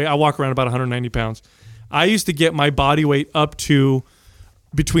walk around about 190 pounds. I used to get my body weight up to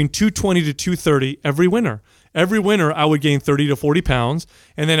between 220 to 230 every winter. Every winter, I would gain 30 to 40 pounds.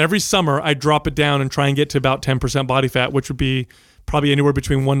 And then every summer, I'd drop it down and try and get to about 10% body fat, which would be probably anywhere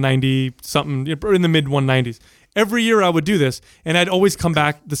between 190 something, in the mid 190s. Every year I would do this, and I'd always come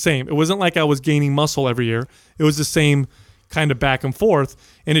back the same. It wasn't like I was gaining muscle every year. It was the same kind of back and forth,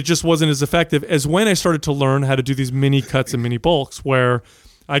 and it just wasn't as effective as when I started to learn how to do these mini cuts and mini bulks, where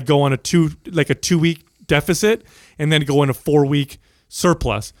I'd go on a 2-week deficit and then go in a 4-week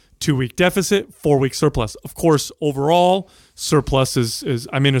surplus. 2-week deficit, 4-week surplus. Of course, overall, surplus is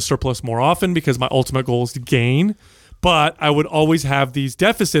I'm in a surplus more often because my ultimate goal is to gain. But I would always have these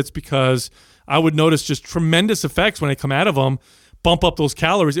deficits because I would notice just tremendous effects when I come out of them, bump up those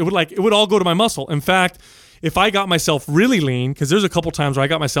calories. It would all go to my muscle. In fact, if I got myself really lean, because there's a couple times where I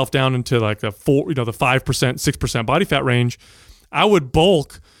got myself down into like the 5%, 6% body fat range, I would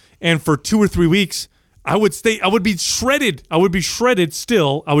bulk, and for 2 or 3 weeks, I would be shredded. I would be shredded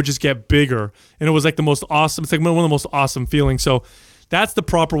still. I would just get bigger. And it was like the most awesome, it's like one of the most awesome feelings. So that's the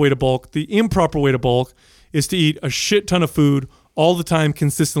proper way to bulk. The improper way to bulk is to eat a shit ton of food all the time,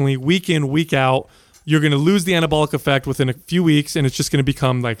 consistently, week in, week out. You're going to lose the anabolic effect within a few weeks, and it's just going to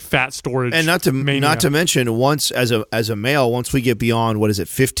become like fat storage. And not to mention, once as a male, once we get beyond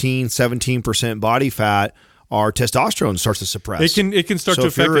 15-17% body fat, our testosterone starts to suppress. It can start to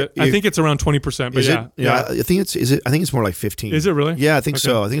affect it. I think it's around 20%. But yeah, I think it's more like 15. Is it really? Yeah, I think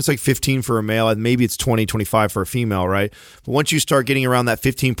so. I think it's like 15 for a male, and maybe it's 20, 25 for a female, right? But once you start getting around that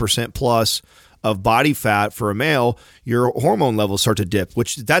 15% plus of body fat for a male, your hormone levels start to dip,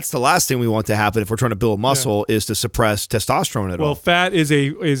 which that's the last thing we want to happen if we're trying to build muscle is to suppress testosterone at all. Well, fat is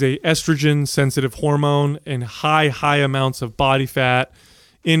a estrogen sensitive hormone, and high amounts of body fat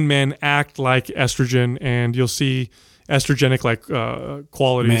in men act like estrogen, and you'll see estrogenic like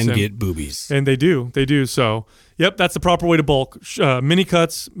qualities. Men get boobies. And they do. So, yep, that's the proper way to bulk. Mini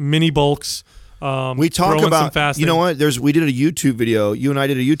cuts, mini bulks. We talk about, you know what? We did a YouTube video. You and I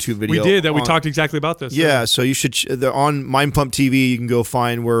did a YouTube video. We did that. We talked exactly about this. Yeah, so you should on Mind Pump TV. You can go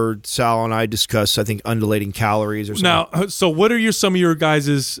find where Sal and I discuss, I think, undulating calories or something. Now, so what are some of your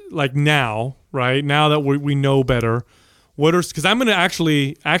guys's like now? Right now that we know better, because I'm gonna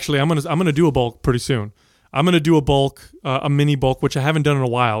actually I'm gonna do a bulk pretty soon. I'm gonna do a bulk, a mini bulk, which I haven't done in a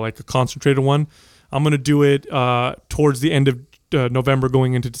while, like a concentrated one. I'm gonna do it towards the end of November,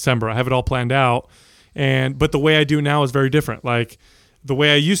 going into December. I have it all planned out, but the way I do it now is very different. Like the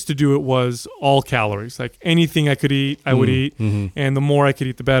way I used to do it was all calories, like anything I could eat, I would eat, and the more I could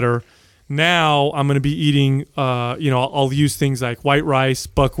eat, the better. Now I'm going to be eating, I'll use things like white rice,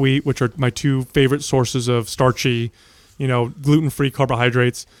 buckwheat, which are my two favorite sources of starchy, gluten-free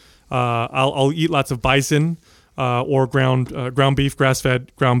carbohydrates. I'll eat lots of bison or ground beef,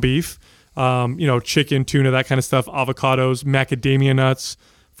 grass-fed ground beef, chicken, tuna, that kind of stuff, avocados, macadamia nuts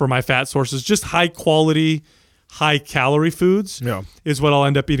for my fat sources. Just high-quality, high-calorie foods is what I'll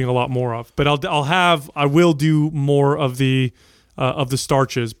end up eating a lot more of. But I will do more of the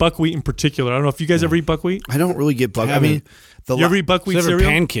starches, buckwheat in particular. I don't know if you guys ever eat buckwheat. I don't really get buckwheat. I mean, you ever eat buckwheat cereal?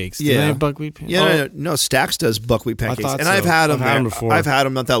 Pancakes. Do they have buckwheat pancakes? Yeah, no, Stacks does buckwheat pancakes. And I've had them before. I've had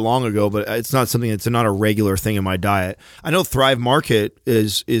them not that long ago, but it's not something that's not a regular thing in my diet. I know Thrive Market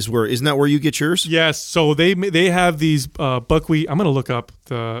is where, isn't that where you get yours? Yes. So they have these buckwheat. I'm going to look up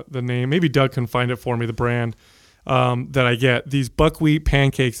the name. Maybe Doug can find it for me, the brand that I get. These buckwheat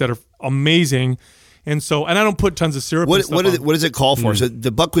pancakes that are amazing. And I don't put tons of syrup. What does it call for? So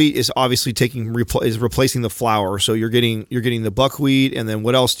the buckwheat is obviously is replacing the flour. So you're getting the buckwheat, and then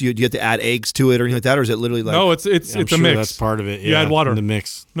what else do you have to add eggs to it or anything like that, or is it literally like? No, it's a mix. That's part of it. You add water in the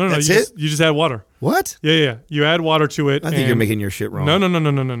mix. No, that's you just add water. What? Yeah. You add water to it. I think you're making your shit wrong.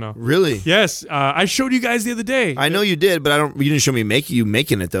 No. Really? Yes. I showed you guys the other day. I know you did, but you didn't show me you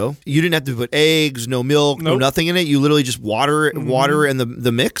making it though. You didn't have to put eggs, no milk, no nothing in it. You literally just water and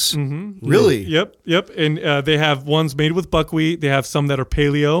the mix. Mm-hmm. Really? Yep. And they have ones made with buckwheat. They have some that are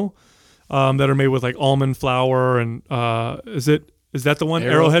paleo, that are made with like almond flour and is that the one?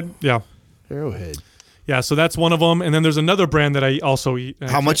 Arrowhead? Yeah. Arrowhead. Yeah. So that's one of them. And then there's another brand that I also eat.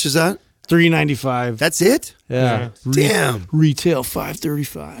 How much is that? $3.95. That's it? Yeah. Damn. Retail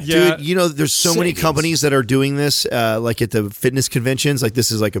 $5.35. Yeah. Dude, there's so many companies that are doing this, like at the fitness conventions. Like this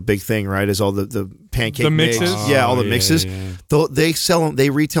is like a big thing, right? Is all the pancake mixes? All the mixes. Yeah. They sell them. They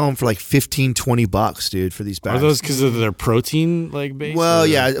retail them for like $15-$20, dude, for these bags. Are those because of their protein like base? Well,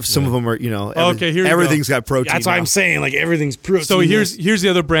 some of them are. Everything's got protein. That's what I'm saying. Like everything's protein. So here's the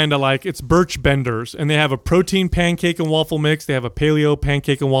other brand I like. It's Birch Benders, and they have a protein pancake and waffle mix. They have a paleo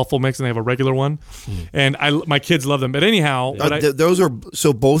pancake and waffle mix, and they have a regular one. And my kids love them. But anyhow,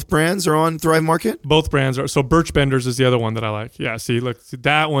 both brands are on Thrive Market. Both brands are. So Birch Benders is the other one that I like. Yeah. See, look,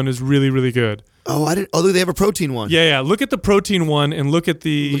 that one is really, really good. Oh, I didn't. Oh, they have a protein one. Yeah. Look at the protein one and look at the.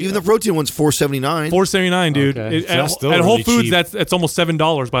 Even the protein one's $4.79. $4.79, dude. Okay. At Whole Foods, that's almost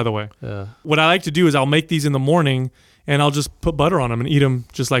 $7, by the way. Yeah. What I like to do is I'll make these in the morning and I'll just put butter on them and eat them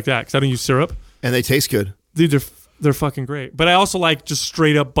just like that because I don't use syrup. And they taste good. Dude, they're fucking great. But I also like just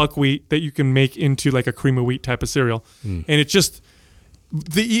straight up buckwheat that you can make into like a cream of wheat type of cereal. And it's just.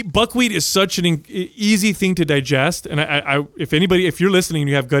 Buckwheat is such an easy thing to digest, and if you're listening and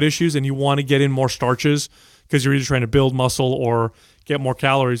you have gut issues and you want to get in more starches because you're either trying to build muscle or get more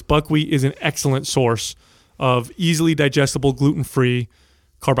calories, buckwheat is an excellent source of easily digestible gluten-free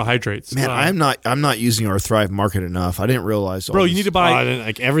carbohydrates. Man, I'm not using our Thrive Market enough. I didn't realize. Bro, you need to buy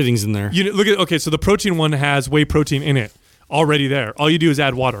like everything's in there. So the protein one has whey protein in it already there. All you do is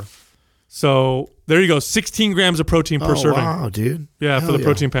add water. So there you go, 16 grams of protein per serving. Wow, dude. Yeah, for the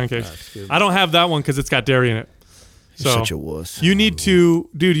protein pancakes. I don't have that one because it's got dairy in it. You're such a wuss. You need to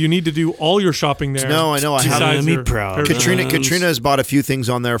do all your shopping there. No, I know. I haven't. Me proud. Katrina has bought a few things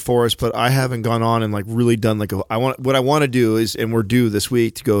on there for us, but I haven't gone on and like really done like what I want to do is, and we're due this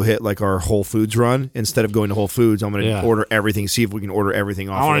week to go hit like our Whole Foods run. Instead of going to Whole Foods, I'm going to order everything. See if we can order everything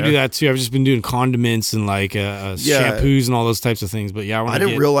off. I want to do that too. I've just been doing condiments and like shampoos and all those types of things. But yeah, I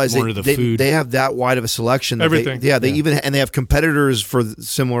didn't realize they have that wide of a selection. Everything. They even and they have competitors for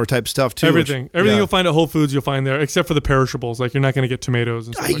similar type stuff too. Everything you'll find at Whole Foods, you'll find there, except for for the perishables. Like you're not going to get tomatoes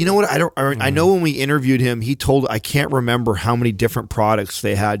and stuff. You know what? I know when we interviewed him, he told, I can't remember how many different products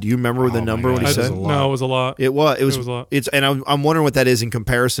they had. Do you remember the number when he said? No, it was a lot. It was a lot. And I'm wondering what that is in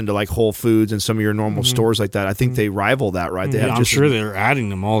comparison to like Whole Foods and some of your normal stores like that. I think they rival that, right? They have I'm sure they're adding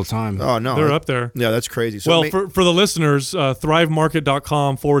them all the time. Oh no, they're up there. Yeah, that's crazy. So for the listeners,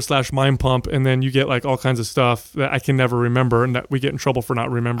 thrivemarket.com/mind pump, and then you get like all kinds of stuff that I can never remember, and that we get in trouble for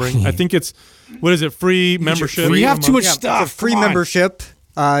not remembering. I think it's, what is it? Free membership. You have too much It's stuff. a free membership.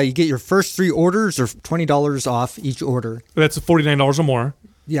 You get your first 3 orders or $20 off each order. That's $49 or more.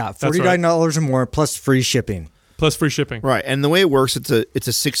 Yeah, $49 or more plus free shipping. Plus free shipping. Right. And the way it works, it's a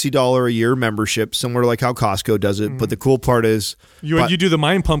 $60 a year membership, similar to like how Costco does it. But the cool part is you do the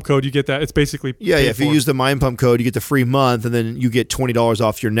Mind Pump code, you get that. It's basically if you use the Mind Pump code, you get the free month, and then you get $20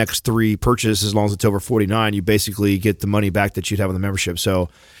 off your next 3 purchases as long as it's over $49. You basically get the money back that you'd have on the membership. So,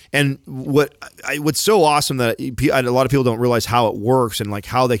 and what's so awesome that a lot of people don't realize how it works and like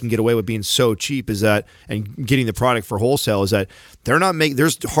how they can get away with being so cheap is that, and getting the product for wholesale, is that they're not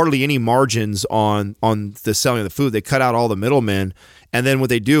there's hardly any margins on the selling of the food. They cut out all the middlemen. And then what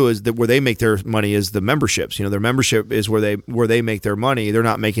they do is that where they make their money is the memberships. Their membership is where they make their money. They're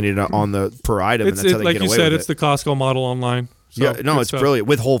not making it on the per item. And that's how they like get you away said, with it's the Costco model online. So yeah, no, it's brilliant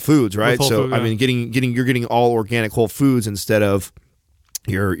with Whole Foods, right? Whole Food, I mean, you're getting all organic Whole Foods instead of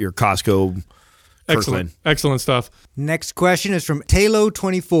your Costco. Excellent stuff. Next question is from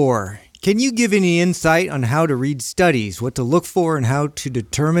Talo24. Can you give any insight on how to read studies, what to look for, and how to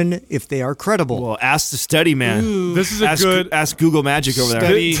determine if they are credible? Well, ask the study man. This is ask Google Magic over there.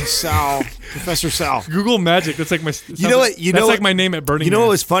 Study Sal, Professor Sal. Google Magic. That's like my. That's like my name at Burning. You know what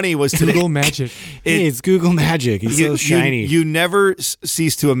was funny was today, Google Magic. It's Google Magic. It's so shiny. You never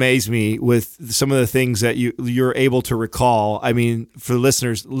cease to amaze me with some of the things that you're able to recall. I mean, for the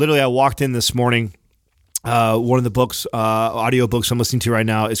listeners, literally, I walked in this morning. One of the books, audio books I'm listening to right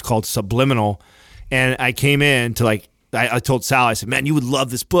now is called Subliminal. And I came in to I told Sal, I said, man, you would love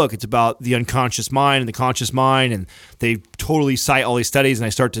this book. It's about the unconscious mind and the conscious mind. And they totally cite all these studies. And I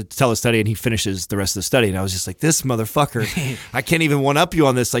start to tell a study and he finishes the rest of the study. And I was just like, this motherfucker, I can't even one up you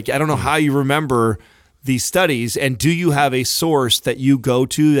on this. Like, I don't know how you remember these studies, and do you have a source that you go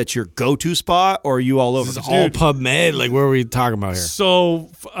to that's your go-to spot, or are you all over? It's all PubMed. Like, what are we talking about here?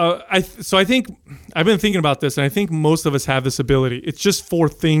 So, I think I've been thinking about this, and I think most of us have this ability. It's just for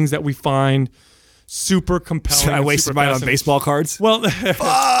things that we find super compelling. So I wasted mine on baseball cards. Well,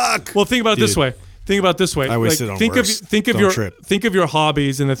 fuck. Well, think about it this way. I wasted on worse. Think of your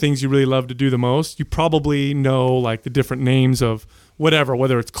hobbies and the things you really love to do the most. You probably know like the different names of whatever,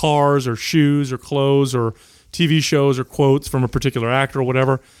 whether it's cars or shoes or clothes or TV shows or quotes from a particular actor or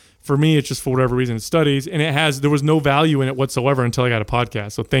whatever. For me, it's just for whatever reason it's studies, and there was no value in it whatsoever until I got a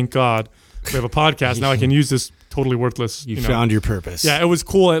podcast. So thank God we have a podcast. Now I can use this totally worthless. You found your purpose. Yeah, it was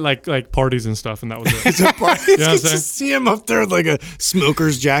cool at like parties and stuff, and that was it. It's a party. You know what I'm saying? Just see him up there with like a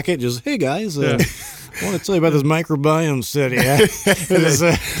smoker's jacket. Just, hey guys, I want to tell you about this microbiome study.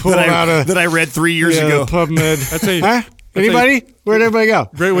 That I read 3 years ago. PubMed. That's a Huh? Anybody? Where'd everybody go?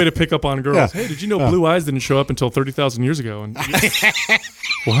 great way to pick up on girls. Yeah. Hey, did you know blue eyes didn't show up until 30,000 years ago? And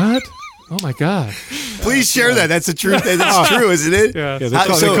what? Oh my God! Please share that. That's the truth. That's true, isn't it? Yeah. Yeah,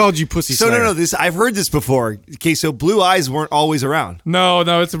 they called you pussy. So slayer. no. This I've heard this before. Okay, so blue eyes weren't always around. No,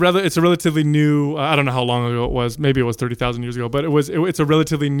 it's a relatively new. I don't know how long ago it was. Maybe it was 30,000 years ago, but it's a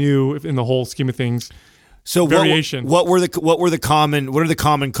relatively new in the whole scheme of things. So variation. What are the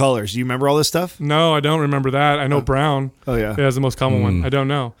common colors? Do you remember all this stuff? No, I don't remember that. I know brown. Oh yeah, that's the most common one. I don't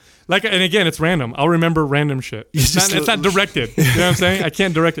know. And again, it's random. I'll remember random shit. It's not directed. You know what I'm saying? I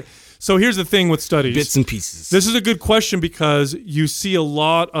can't direct it. So here's the thing with studies. Bits and pieces. This is a good question because you see a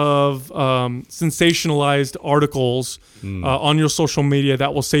lot of sensationalized articles on your social media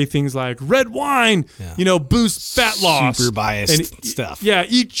that will say things like red wine, boosts fat loss. Super biased stuff. Yeah,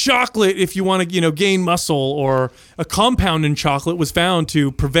 eat chocolate if you want to, gain muscle, or a compound in chocolate was found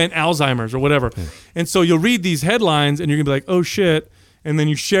to prevent Alzheimer's or whatever. Yeah. And so you'll read these headlines and you're going to be like, oh shit. And then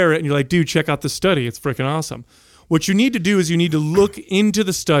you share it and you're like, dude, check out this study. It's freaking awesome. What you need to do is you need to look into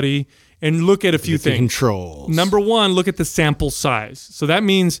the study and look at a few things. Controls. Number one, look at the sample size. So that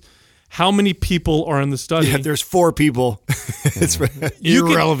means how many people are in the study. Yeah, there's 4 people. It's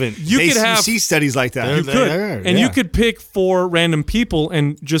irrelevant. You see studies like that. You could. And you could pick 4 random people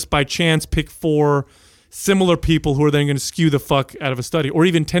and just by chance pick 4 similar people who are then going to skew the fuck out of a study, or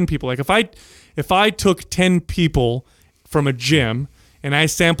even 10 people. Like if I took 10 people from a gym and I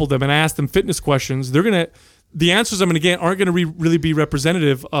sampled them and I asked them fitness questions, the answers I'm going to get aren't going to really be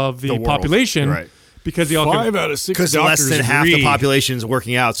representative of the population, right? Because they all 5 out of 6 because less than half the population is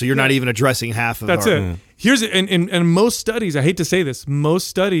working out, so you're not even addressing half of. That's it. Here's it, and most studies, I hate to say this, most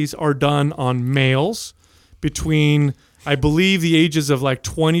studies are done on males between, I believe, the ages of like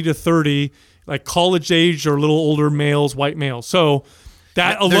 20 to 30, like college age or a little older males, white males. So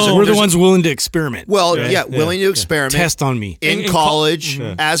that alone, we're the ones willing to experiment. Well, willing to experiment. Test on me. In college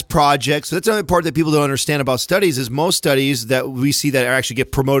as projects. So that's another part that people don't understand about studies is most studies that we see that actually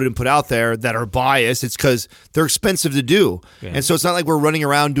get promoted and put out there that are biased, it's because they're expensive to do. Yeah. And so it's not like we're running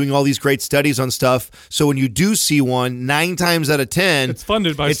around doing all these great studies on stuff. So when you do see one, 9 times out of 10, it's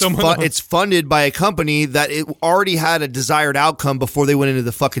funded by someone. It's funded by a company that it already had a desired outcome before they went into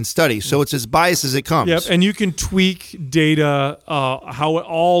the fucking study. So it's as biased as it comes. Yep, and you can tweak data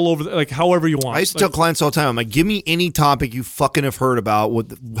all over, like however you want. I used to tell clients all the time, I'm like, give me any topic you fucking have heard about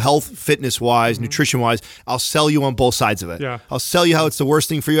with health, fitness-wise, nutrition-wise. I'll sell you on both sides of it. Yeah. I'll sell you how it's the worst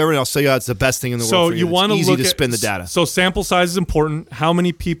thing for you ever, and I'll sell you how it's the best thing in the world So for you. you want to easy look to at spin the data. So sample size is important. How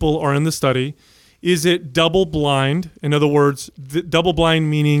many people are in the study? Is it double blind? In other words, double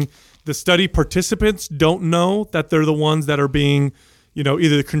blind meaning the study participants don't know that they're the ones that are being,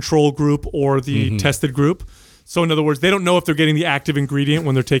 either the control group or the tested group. So in other words, they don't know if they're getting the active ingredient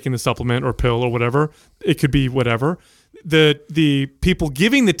when they're taking the supplement or pill or whatever. It could be whatever. The people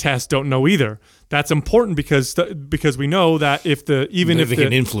giving the test don't know either. That's important because we know that if they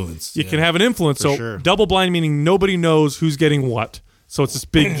can influence, you can have an influence. So sure. Double blind meaning nobody knows who's getting what. So it's this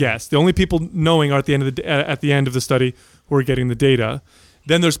big guess. The only people knowing are at the end of the study who are getting the data.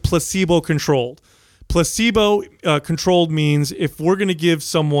 Then there's placebo controlled. Placebo controlled means if we're going to give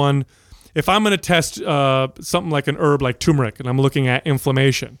someone. If I'm going to test something like an herb like turmeric, and I'm looking at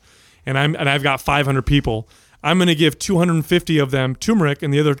inflammation, and I've got 500 people, I'm going to give 250 of them turmeric,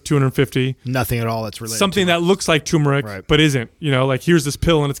 and the other 250 nothing at all that's related. Something that looks like turmeric, but isn't. Like here's this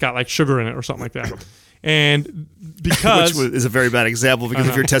pill, and it's got like sugar in it or something like that. And because which is a very bad example because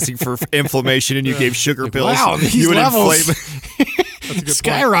if you're testing for inflammation and you gave sugar pills, wow, these you would levels. inflame.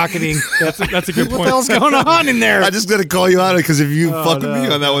 Skyrocketing. That's a good point. What the hell's going on in there? I'm just gonna call you on it because if you fuck with me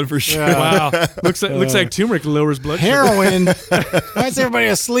on that one for sure. Wow, looks like turmeric lowers blood sugar. Heroin. Why is everybody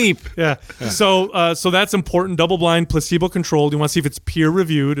asleep? Yeah. So that's important. Double blind, placebo controlled. You want to see if it's peer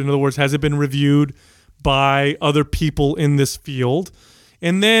reviewed. In other words, has it been reviewed by other people in this field?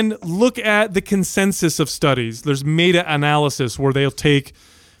 And then look at the consensus of studies. There's meta-analysis where they'll take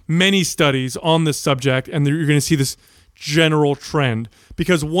many studies on this subject, and you're going to see this general trend.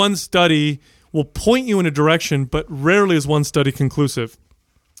 Because one study will point you in a direction, but rarely is one study conclusive.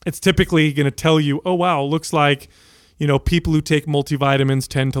 It's typically going to tell you, oh, wow, looks like people who take multivitamins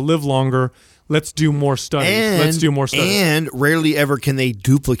tend to live longer. Let's do more studies. And rarely ever can they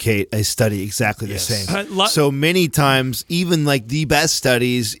duplicate a study exactly the same. So many times, even like the best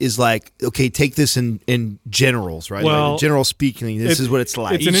studies is like, okay, take this in generals, right? Well, like general speaking, this is what it's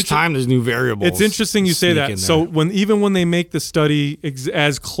like. Each time there's new variables. It's interesting you say that. So when they make the study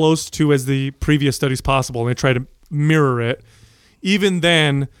as close to as the previous studies possible, and they try to mirror it, even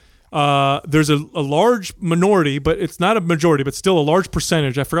then, there's a large minority, but it's not a majority, but still a large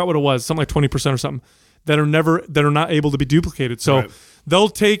percentage. I forgot what it was, something like 20% or something, that are not able to be duplicated. So they'll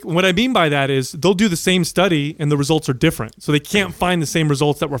take. What I mean by that is they'll do the same study and the results are different. So they can't find the same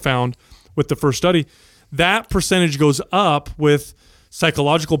results that were found with the first study. That percentage goes up with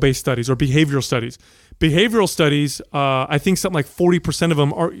psychological based studies or behavioral studies. Behavioral studies, I think something like 40% of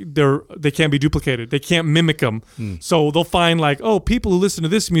them they can't be duplicated. They can't mimic them. So they'll find like, oh, people who listen to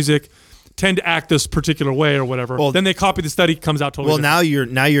this music tend to act this particular way or whatever. Well, then they copy the study, comes out totally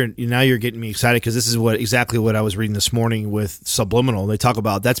different. now you're getting me excited because this is exactly what I was reading this morning with Subliminal. They talk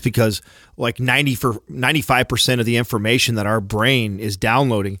about that's because like 95% of the information that our brain is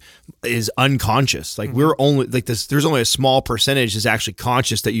downloading is unconscious. Like we're only like this. There's only a small percentage is actually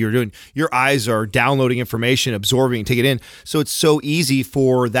conscious that you're doing. Your eyes are downloading information, absorbing, take it in. So it's so easy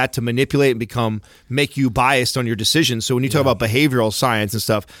for that to manipulate and make you biased on your decisions. So when you talk about behavioral science and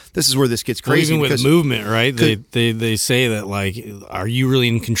stuff, this is where this gets crazy. Well, even with movement, right? They say that like, are you really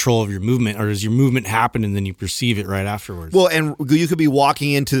in control of your movement, or does your movement happen and then you perceive it right afterwards? Well, and you could be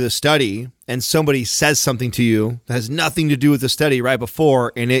walking into the study and somebody says something to you that has nothing to do with the study right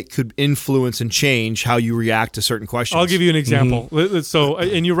before, and it could influence and change how you react to certain questions. I'll give you an example. So,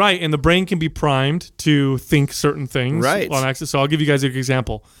 and you're right, and the brain can be primed to think certain things on accident. So I'll give you guys an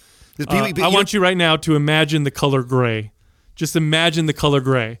example. I want you right now to imagine the color gray. Just imagine the color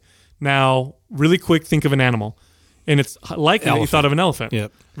gray. Now, really quick, think of an animal. And it's likely that you thought of an elephant.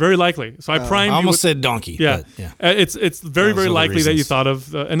 Yep. Very likely. So I primed you. I almost said donkey. Yeah. It's very, very likely that you thought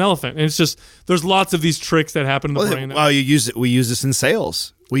of an elephant. And it's just, there's lots of these tricks that happen in the brain. Well, we use this in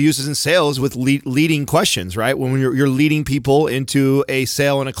sales. We use this in sales with leading questions, right? When you're leading people into a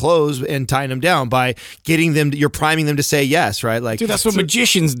sale and a close and tying them down by getting them, you're priming them to say yes, right? Like, Dude, that's what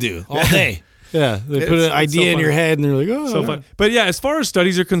magicians do all day. Yeah, they put an idea in your head and they're like, oh. So fun. But yeah, as far as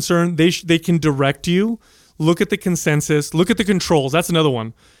studies are concerned, they can direct you. Look at the consensus. Look at the controls. That's another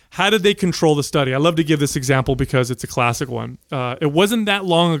one. How did they control the study? I love to give this example because it's a classic one. It wasn't that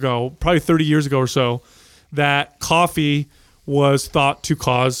long ago, probably 30 years ago or so, that coffee was thought to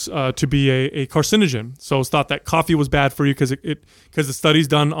cause to be a carcinogen. So it was thought that coffee was bad for you because the studies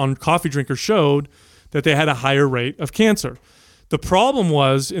done on coffee drinkers showed that they had a higher rate of cancer. The problem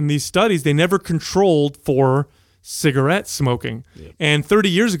was in these studies, they never controlled for cigarette smoking. Yep. And 30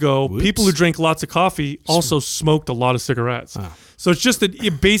 years ago, people who drank lots of coffee also smoked a lot of cigarettes. So it's just a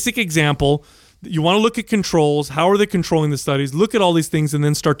basic example. You want to look at controls. How are they controlling the studies? Look at all these things and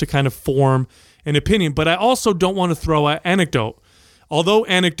then start to kind of form an opinion. But I also don't want to throw out anecdote. Although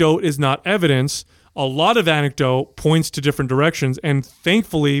anecdote is not evidence, a lot of anecdote points to different directions. And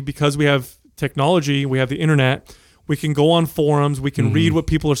thankfully, because we have technology, we have the internet, we can go on forums, we can read what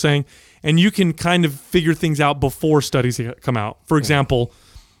people are saying, and you can kind of figure things out before studies come out. For example,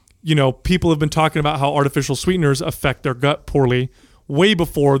 people have been talking about how artificial sweeteners affect their gut poorly way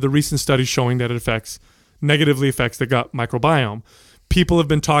before the recent studies showing that it negatively affects the gut microbiome. People have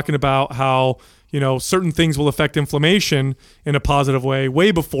been talking about how certain things will affect inflammation in a positive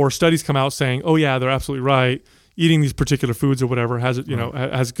way before studies come out saying, oh yeah, they're absolutely right. Eating these particular foods or whatever has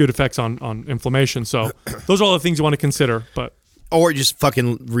good effects on inflammation. So those are all the things you want to consider. Or just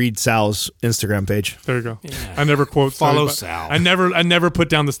fucking read Sal's Instagram page. There you go. Yeah. I never quote follow Sal. I never put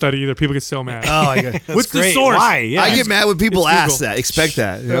down the study either. People get so mad. Oh, I get what's great. the source? Why? Yeah. I get mad when people ask that. Expect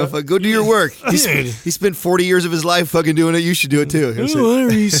that. Go do your work. He spent 40 years of his life fucking doing it. You should do it too. I want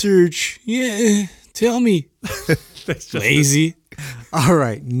to research. Yeah, tell me. Lazy. All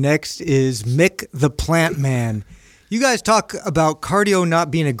right, next is Mick the Plant Man. You guys talk about cardio not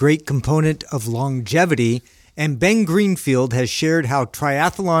being a great component of longevity, and Ben Greenfield has shared how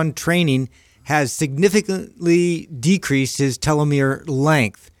triathlon training has significantly decreased his telomere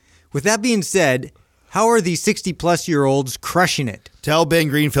length. With that being said, how are these 60-plus-year-olds crushing it? Tell Ben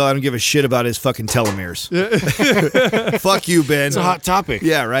Greenfield I don't give a shit about his fucking telomeres. Fuck you, Ben. It's a hot topic.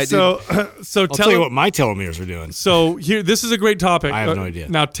 Yeah, right. So I'll tell you what my telomeres are doing. So this is a great topic. I have no idea.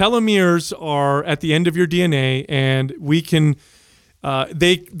 Now, telomeres are at the end of your DNA, and we can.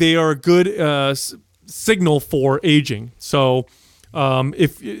 They are a good signal for aging. So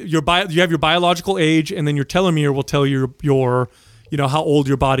if you have your biological age, and then your telomere will tell you your how old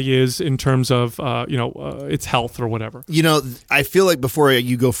your body is in terms of, its health or whatever. I feel like before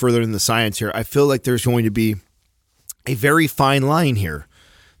you go further in the science here, I feel like there's going to be a very fine line here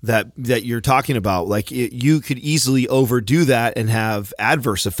that you're talking about. Like you could easily overdo that and have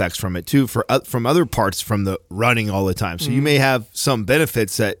adverse effects from it too, from other parts from the running all the time. So you may have some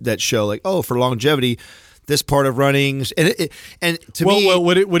benefits that show like, oh, for longevity, this part of running, and to me,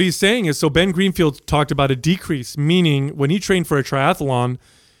 what he's saying is, so Ben Greenfield talked about a decrease, meaning when he trained for a triathlon,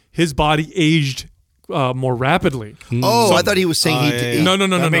 his body aged more rapidly. Oh, I thought he was saying No.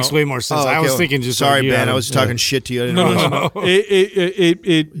 That makes way more sense. I was thinking just sorry, Ben. I was talking shit to you. No.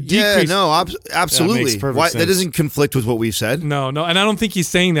 It decreased. Yeah, no, absolutely. That that doesn't conflict with what we've said. No, and I don't think he's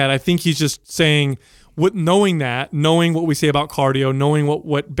saying that. I think he's just saying, knowing what we say about cardio, knowing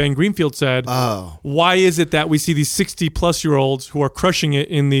what Ben Greenfield said, why is it that we see these 60-plus-year-olds who are crushing it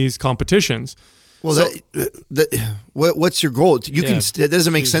in these competitions? Well, what's your goal? It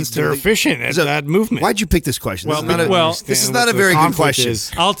doesn't make sense to me. They're efficient at that movement. Why'd you pick this question? This is not a the very good conflict question.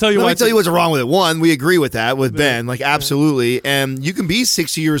 is. I'll tell you Let me tell you what's wrong with it. One, we agree with that with Ben, absolutely. And you can be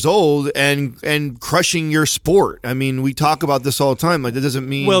 60 years old and crushing your sport. I mean, we talk about this all the time. Like that doesn't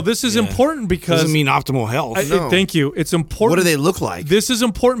mean. Well, this is important because doesn't mean optimal health. Thank you. It's important. What do they look like? This is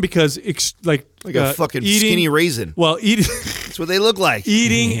important because like a fucking skinny raisin. Well, eating. That's what they look like.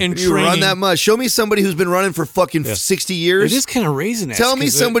 Eating and you training. Run that much. Show me somebody who's been running for fucking 60 years. It is kind of raisin-esque. Tell me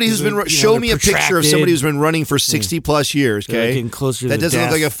somebody who's been. Show me a picture of somebody who's been running for 60 plus years. Okay, getting closer to that doesn't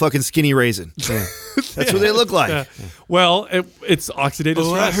death. look like a fucking skinny raisin. That's what they look like. Yeah. Well, it's oxidative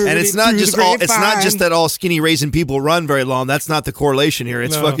stress, and it's not just all. It's not just that all skinny raisin people run very long. That's not the correlation here.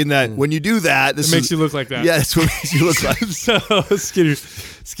 It's fucking that when you do that, it makes you look like that. Yeah, that's what makes you look like. So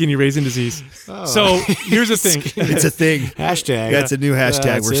skinny raisin disease. So here's the thing. It's a thing. Hashtag. That's a new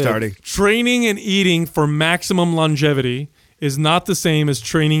hashtag we're starting. Training and eating for maximum longevity is not the same as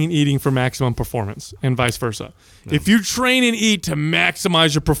training and eating for maximum performance, and vice versa. No. If you train and eat to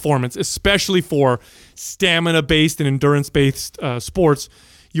maximize your performance, especially for stamina-based and endurance-based sports,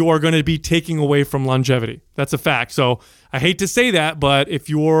 you are going to be taking away from longevity. That's a fact. So I hate to say that, but if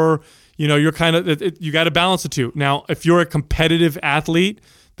you're kind of, you got to balance the two. Now, if you're a competitive athlete,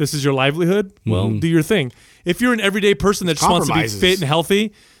 this is your livelihood, well, do your thing. If you're an everyday person that just wants to be fit and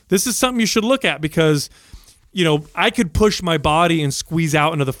healthy, this is something you should look at because, I could push my body and squeeze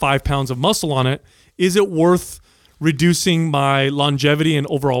out another 5 pounds of muscle on it. Is it worth reducing my longevity and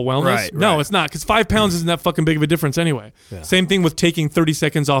overall wellness? No, it's not, because 5 pounds isn't that fucking big of a difference anyway. Yeah. Same thing with taking 30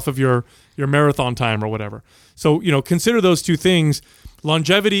 seconds off of your marathon time or whatever. So, consider those two things.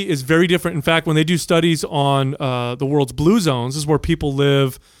 Longevity is very different. In fact, when they do studies on the world's blue zones, this is where people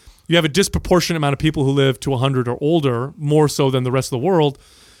live. You have a disproportionate amount of people who live to 100 or older, more so than the rest of the world.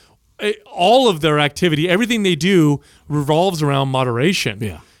 All of their activity, everything they do revolves around moderation.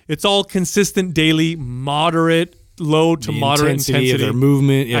 Yeah. It's all consistent, daily, moderate, low to moderate intensity of their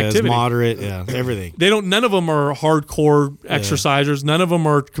movement, activity. Is moderate, everything. None of them are hardcore exercisers. None of them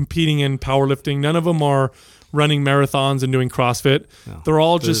are competing in powerlifting. None of them are running marathons and doing CrossFit. No. They're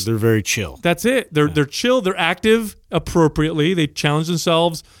all they're very chill. That's it. They're chill. They're active appropriately. They challenge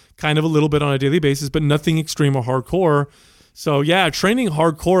themselves kind of a little bit on a daily basis, but nothing extreme or hardcore. So training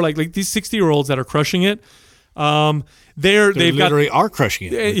hardcore, like these 60-year-olds that are crushing it, they've are crushing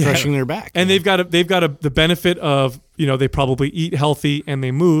it. They're crushing their back, and they've got the benefit of they probably eat healthy and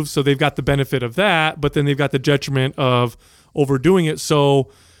they move, so they've got the benefit of that. But then they've got the detriment of overdoing it. So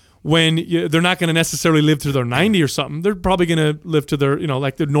when they're not going to necessarily live to their 90 or something, they're probably going to live to their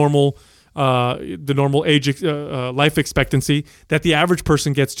like the normal age life expectancy that the average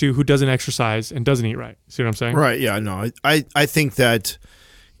person gets to who doesn't exercise and doesn't eat right. See what I'm saying? Right. Yeah. No. I think that.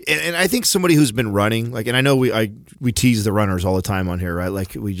 And I think somebody who's been running, and I know we tease the runners all the time on here, right?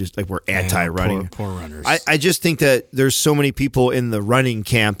 We're anti-running. Poor runners. I just think that there's so many people in the running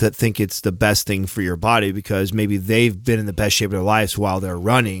camp that think it's the best thing for your body because maybe they've been in the best shape of their lives while they're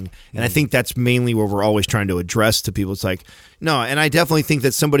running. And I think that's mainly what we're always trying to address to people. It's like, no, and I definitely think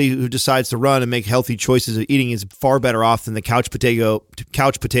that somebody who decides to run and make healthy choices of eating is far better off than the couch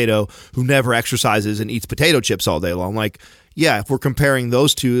potato who never exercises and eats potato chips all day long. If we're comparing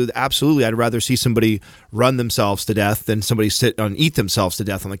those two, absolutely, I'd rather see somebody run themselves to death than somebody sit and eat themselves to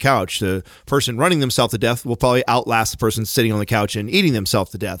death on the couch. The person running themselves to death will probably outlast the person sitting on the couch and eating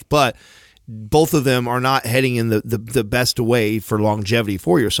themselves to death. But both of them are not heading in the best way for longevity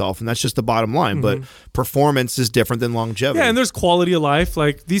for yourself, and that's just the bottom line. But performance is different than longevity. Yeah, and there's quality of life.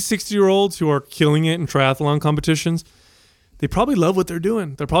 Like these 60-year-olds who are killing it in triathlon competitions, they probably love what they're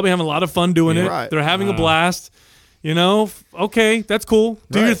doing. They're probably having a lot of fun doing it. Right. They're having a blast. Okay, that's cool.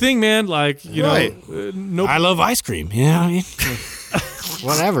 Do your thing, man. No. I love ice cream.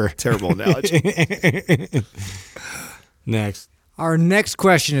 Whatever. Terrible analogy. Next. Our next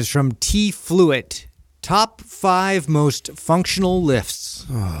question is from T. Fluid. Top 5 most functional lifts.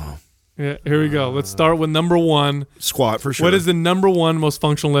 Oh. Yeah, here we go. Let's start with number 1. Squat, for sure. What is the number 1 most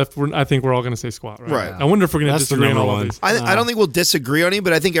functional lift? I think we're all going to say squat, right? Right. I wonder if we're going to disagree on all of these. I don't think we'll disagree on it,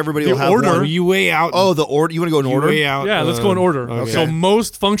 but I think everybody will have order. one. You weigh out. Oh, the order. You want to go in order? Weigh out, let's go in order. Okay. So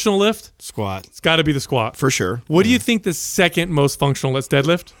most functional lift? Squat. It's got to be the squat. For sure. What do you think the second most functional lift?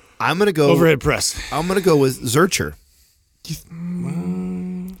 Deadlift? I'm going to go... Overhead press. I'm going to go with Zercher.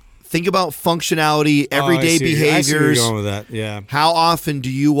 Think about functionality, everyday behaviors. I see where you're going with that. Yeah. How often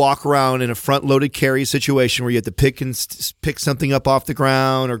do you walk around in a front-loaded carry situation where you have to pick something up off the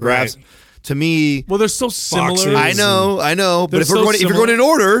ground or grab? Right. To me, well, they're so similar. I know. But if we're going in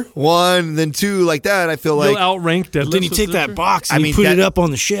order, 1, then 2, like that, I feel like you'll outrank deadlift. But then you take that box and you put it up on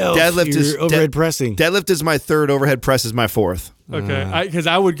the shelf. Deadlift is overhead pressing. Deadlift is my 3rd. Overhead press is my 4th. Okay, because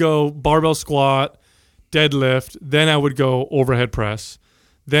I would go barbell squat, deadlift, then I would go overhead press.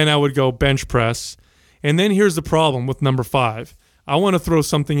 Then I would go bench press. And then here's the problem with number 5. I want to throw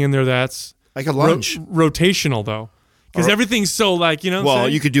something in there that's like a lunge. Rotational, though. Because everything's so Well,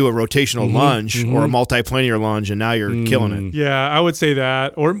 you could do a rotational lunge or a multiplanar lunge, and now you're killing it. Yeah, I would say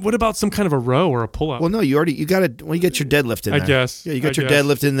that. Or what about some kind of a row or a pull-up? Well, no, you got to get your deadlift in there. I guess. Yeah, you got your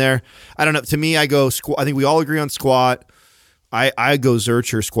deadlift in there. I don't know. To me, I go squat. I think we all agree on squat. I go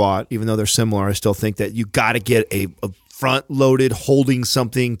Zercher squat, even though they're similar. I still think that you got to get a front-loaded, holding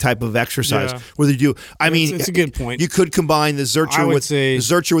something type of exercise. Whether you do, it's a good point. You could combine the Zercher with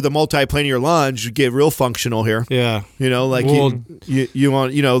a multiplanar lunge. You get real functional here. Yeah, you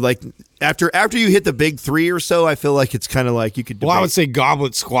want after you hit the big 3 or so, I feel like it's kind of like you could. Well, I would say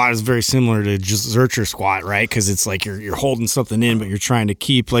goblet squat is very similar to just Zercher squat, right? Because it's like you're holding something in, but you're trying to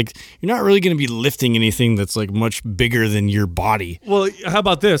keep you're not really going to be lifting anything that's much bigger than your body. Well, how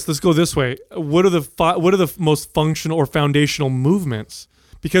about this? Let's go this way. What are the most functional or foundational movements?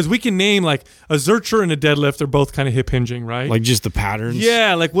 because we can name like a Zercher and a deadlift. They're both kind of hip hinging, right? Like just the patterns.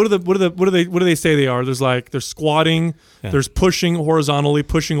 Yeah, like what do they say they are? There's squatting, there's pushing horizontally,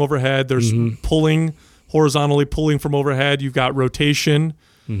 pushing overhead, there's pulling horizontally, pulling from overhead. You've got rotation,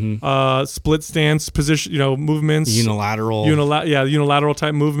 split stance position, movements, unilateral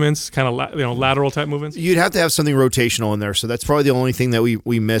type movements, kind of lateral type movements. You'd have to have something rotational in there, so that's probably the only thing that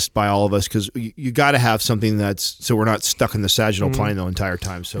we missed by all of us, because you got to have something that's so we're not stuck in the sagittal plane the entire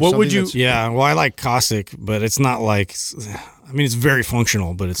time. So what would you? Yeah, well, I like Cossack, but it's not like. I mean, it's very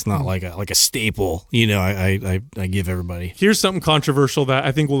functional, but it's not like a staple. I give everybody. Here's something controversial that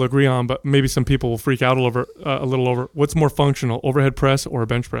I think we'll agree on, but maybe some people will freak out a little over. What's more functional, overhead press or a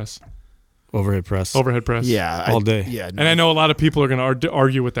bench press? Overhead press. Overhead press. Yeah, all day. Yeah, and I know a lot of people are going to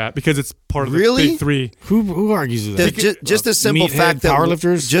argue with that because it's part of the big three. Who argues with that? Just a simple fact that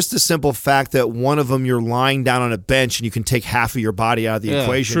powerlifters. Just a simple fact that one of them you're lying down on a bench and you can take half of your body out of the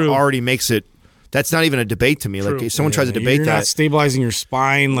equation already makes it. That's not even a debate to me. True. Like if someone tries to debate you're not stabilizing your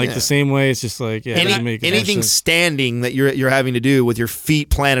spine the same way. It's just like anything standing that you're having to do with your feet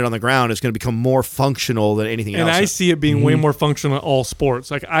planted on the ground is going to become more functional than anything else. And I see it being way more functional in all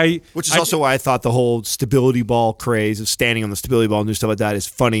sports. Which is also why I thought the whole stability ball craze of standing on the stability ball and do stuff like that is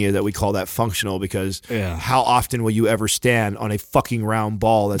funny that we call that functional, because how often will you ever stand on a fucking round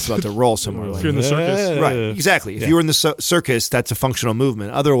ball that's about to roll somewhere? If you're in the circus, right? Exactly. If you were in the circus, that's a functional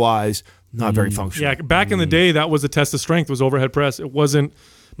movement. Otherwise, not very functional. Yeah, back in the day, that was the test of strength, was overhead press. It wasn't.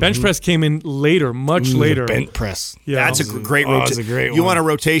 Bench press came in later, much later. Bench press. Yeah, that's a great rotation. You want a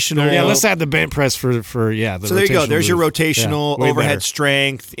rotational? Yeah, let's add the bench press for the. So there you go. There's your rotational, overhead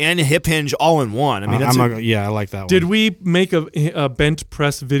strength, and hip hinge all in one. I mean, I like that one. Did we make a bench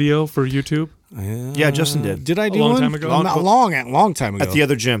press video for YouTube? Yeah, Justin did. Did I do a long one? time ago? Long time ago. At the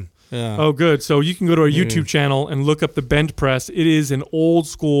other gym. Yeah. Oh, good. So you can go to our YouTube channel and look up the bench press. It is an old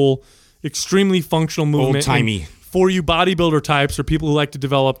school, extremely functional movement. Old timey. For you bodybuilder types or people who like to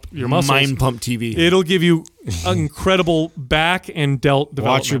develop your muscles. Mind Pump TV. It'll give you incredible back and delt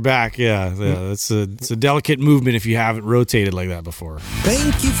development. Watch your back, it's a delicate movement if you haven't rotated like that before.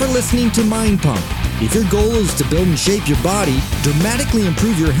 Thank you for listening to Mind Pump. If your goal is to build and shape your body, dramatically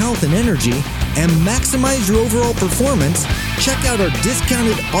improve your health and energy, and maximize your overall performance, check out our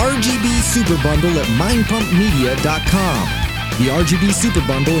discounted RGB Super Bundle at mindpumpmedia.com. The RGB Super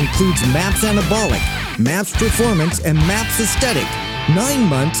Bundle includes MAPS Anabolic, MAPS Performance, and MAPS Aesthetic. 9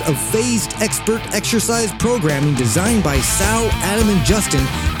 months of phased expert exercise programming designed by Sal, Adam, and Justin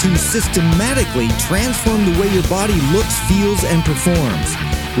to systematically transform the way your body looks, feels, and performs.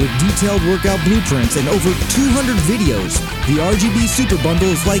 With detailed workout blueprints and over 200 videos, the RGB Super Bundle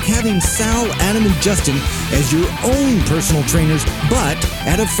is like having Sal, Adam, and Justin as your own personal trainers, but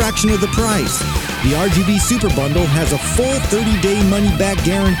at a fraction of the price. The RGB Super Bundle has a full 30-day money-back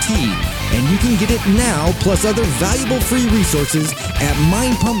guarantee, and you can get it now plus other valuable free resources at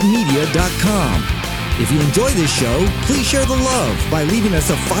mindpumpmedia.com. If you enjoy this show, please share the love by leaving us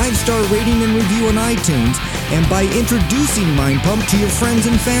a 5-star rating and review on iTunes and by introducing Mind Pump to your friends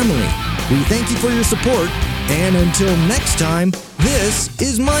and family. We thank you for your support, and until next time, this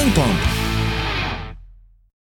is Mind Pump.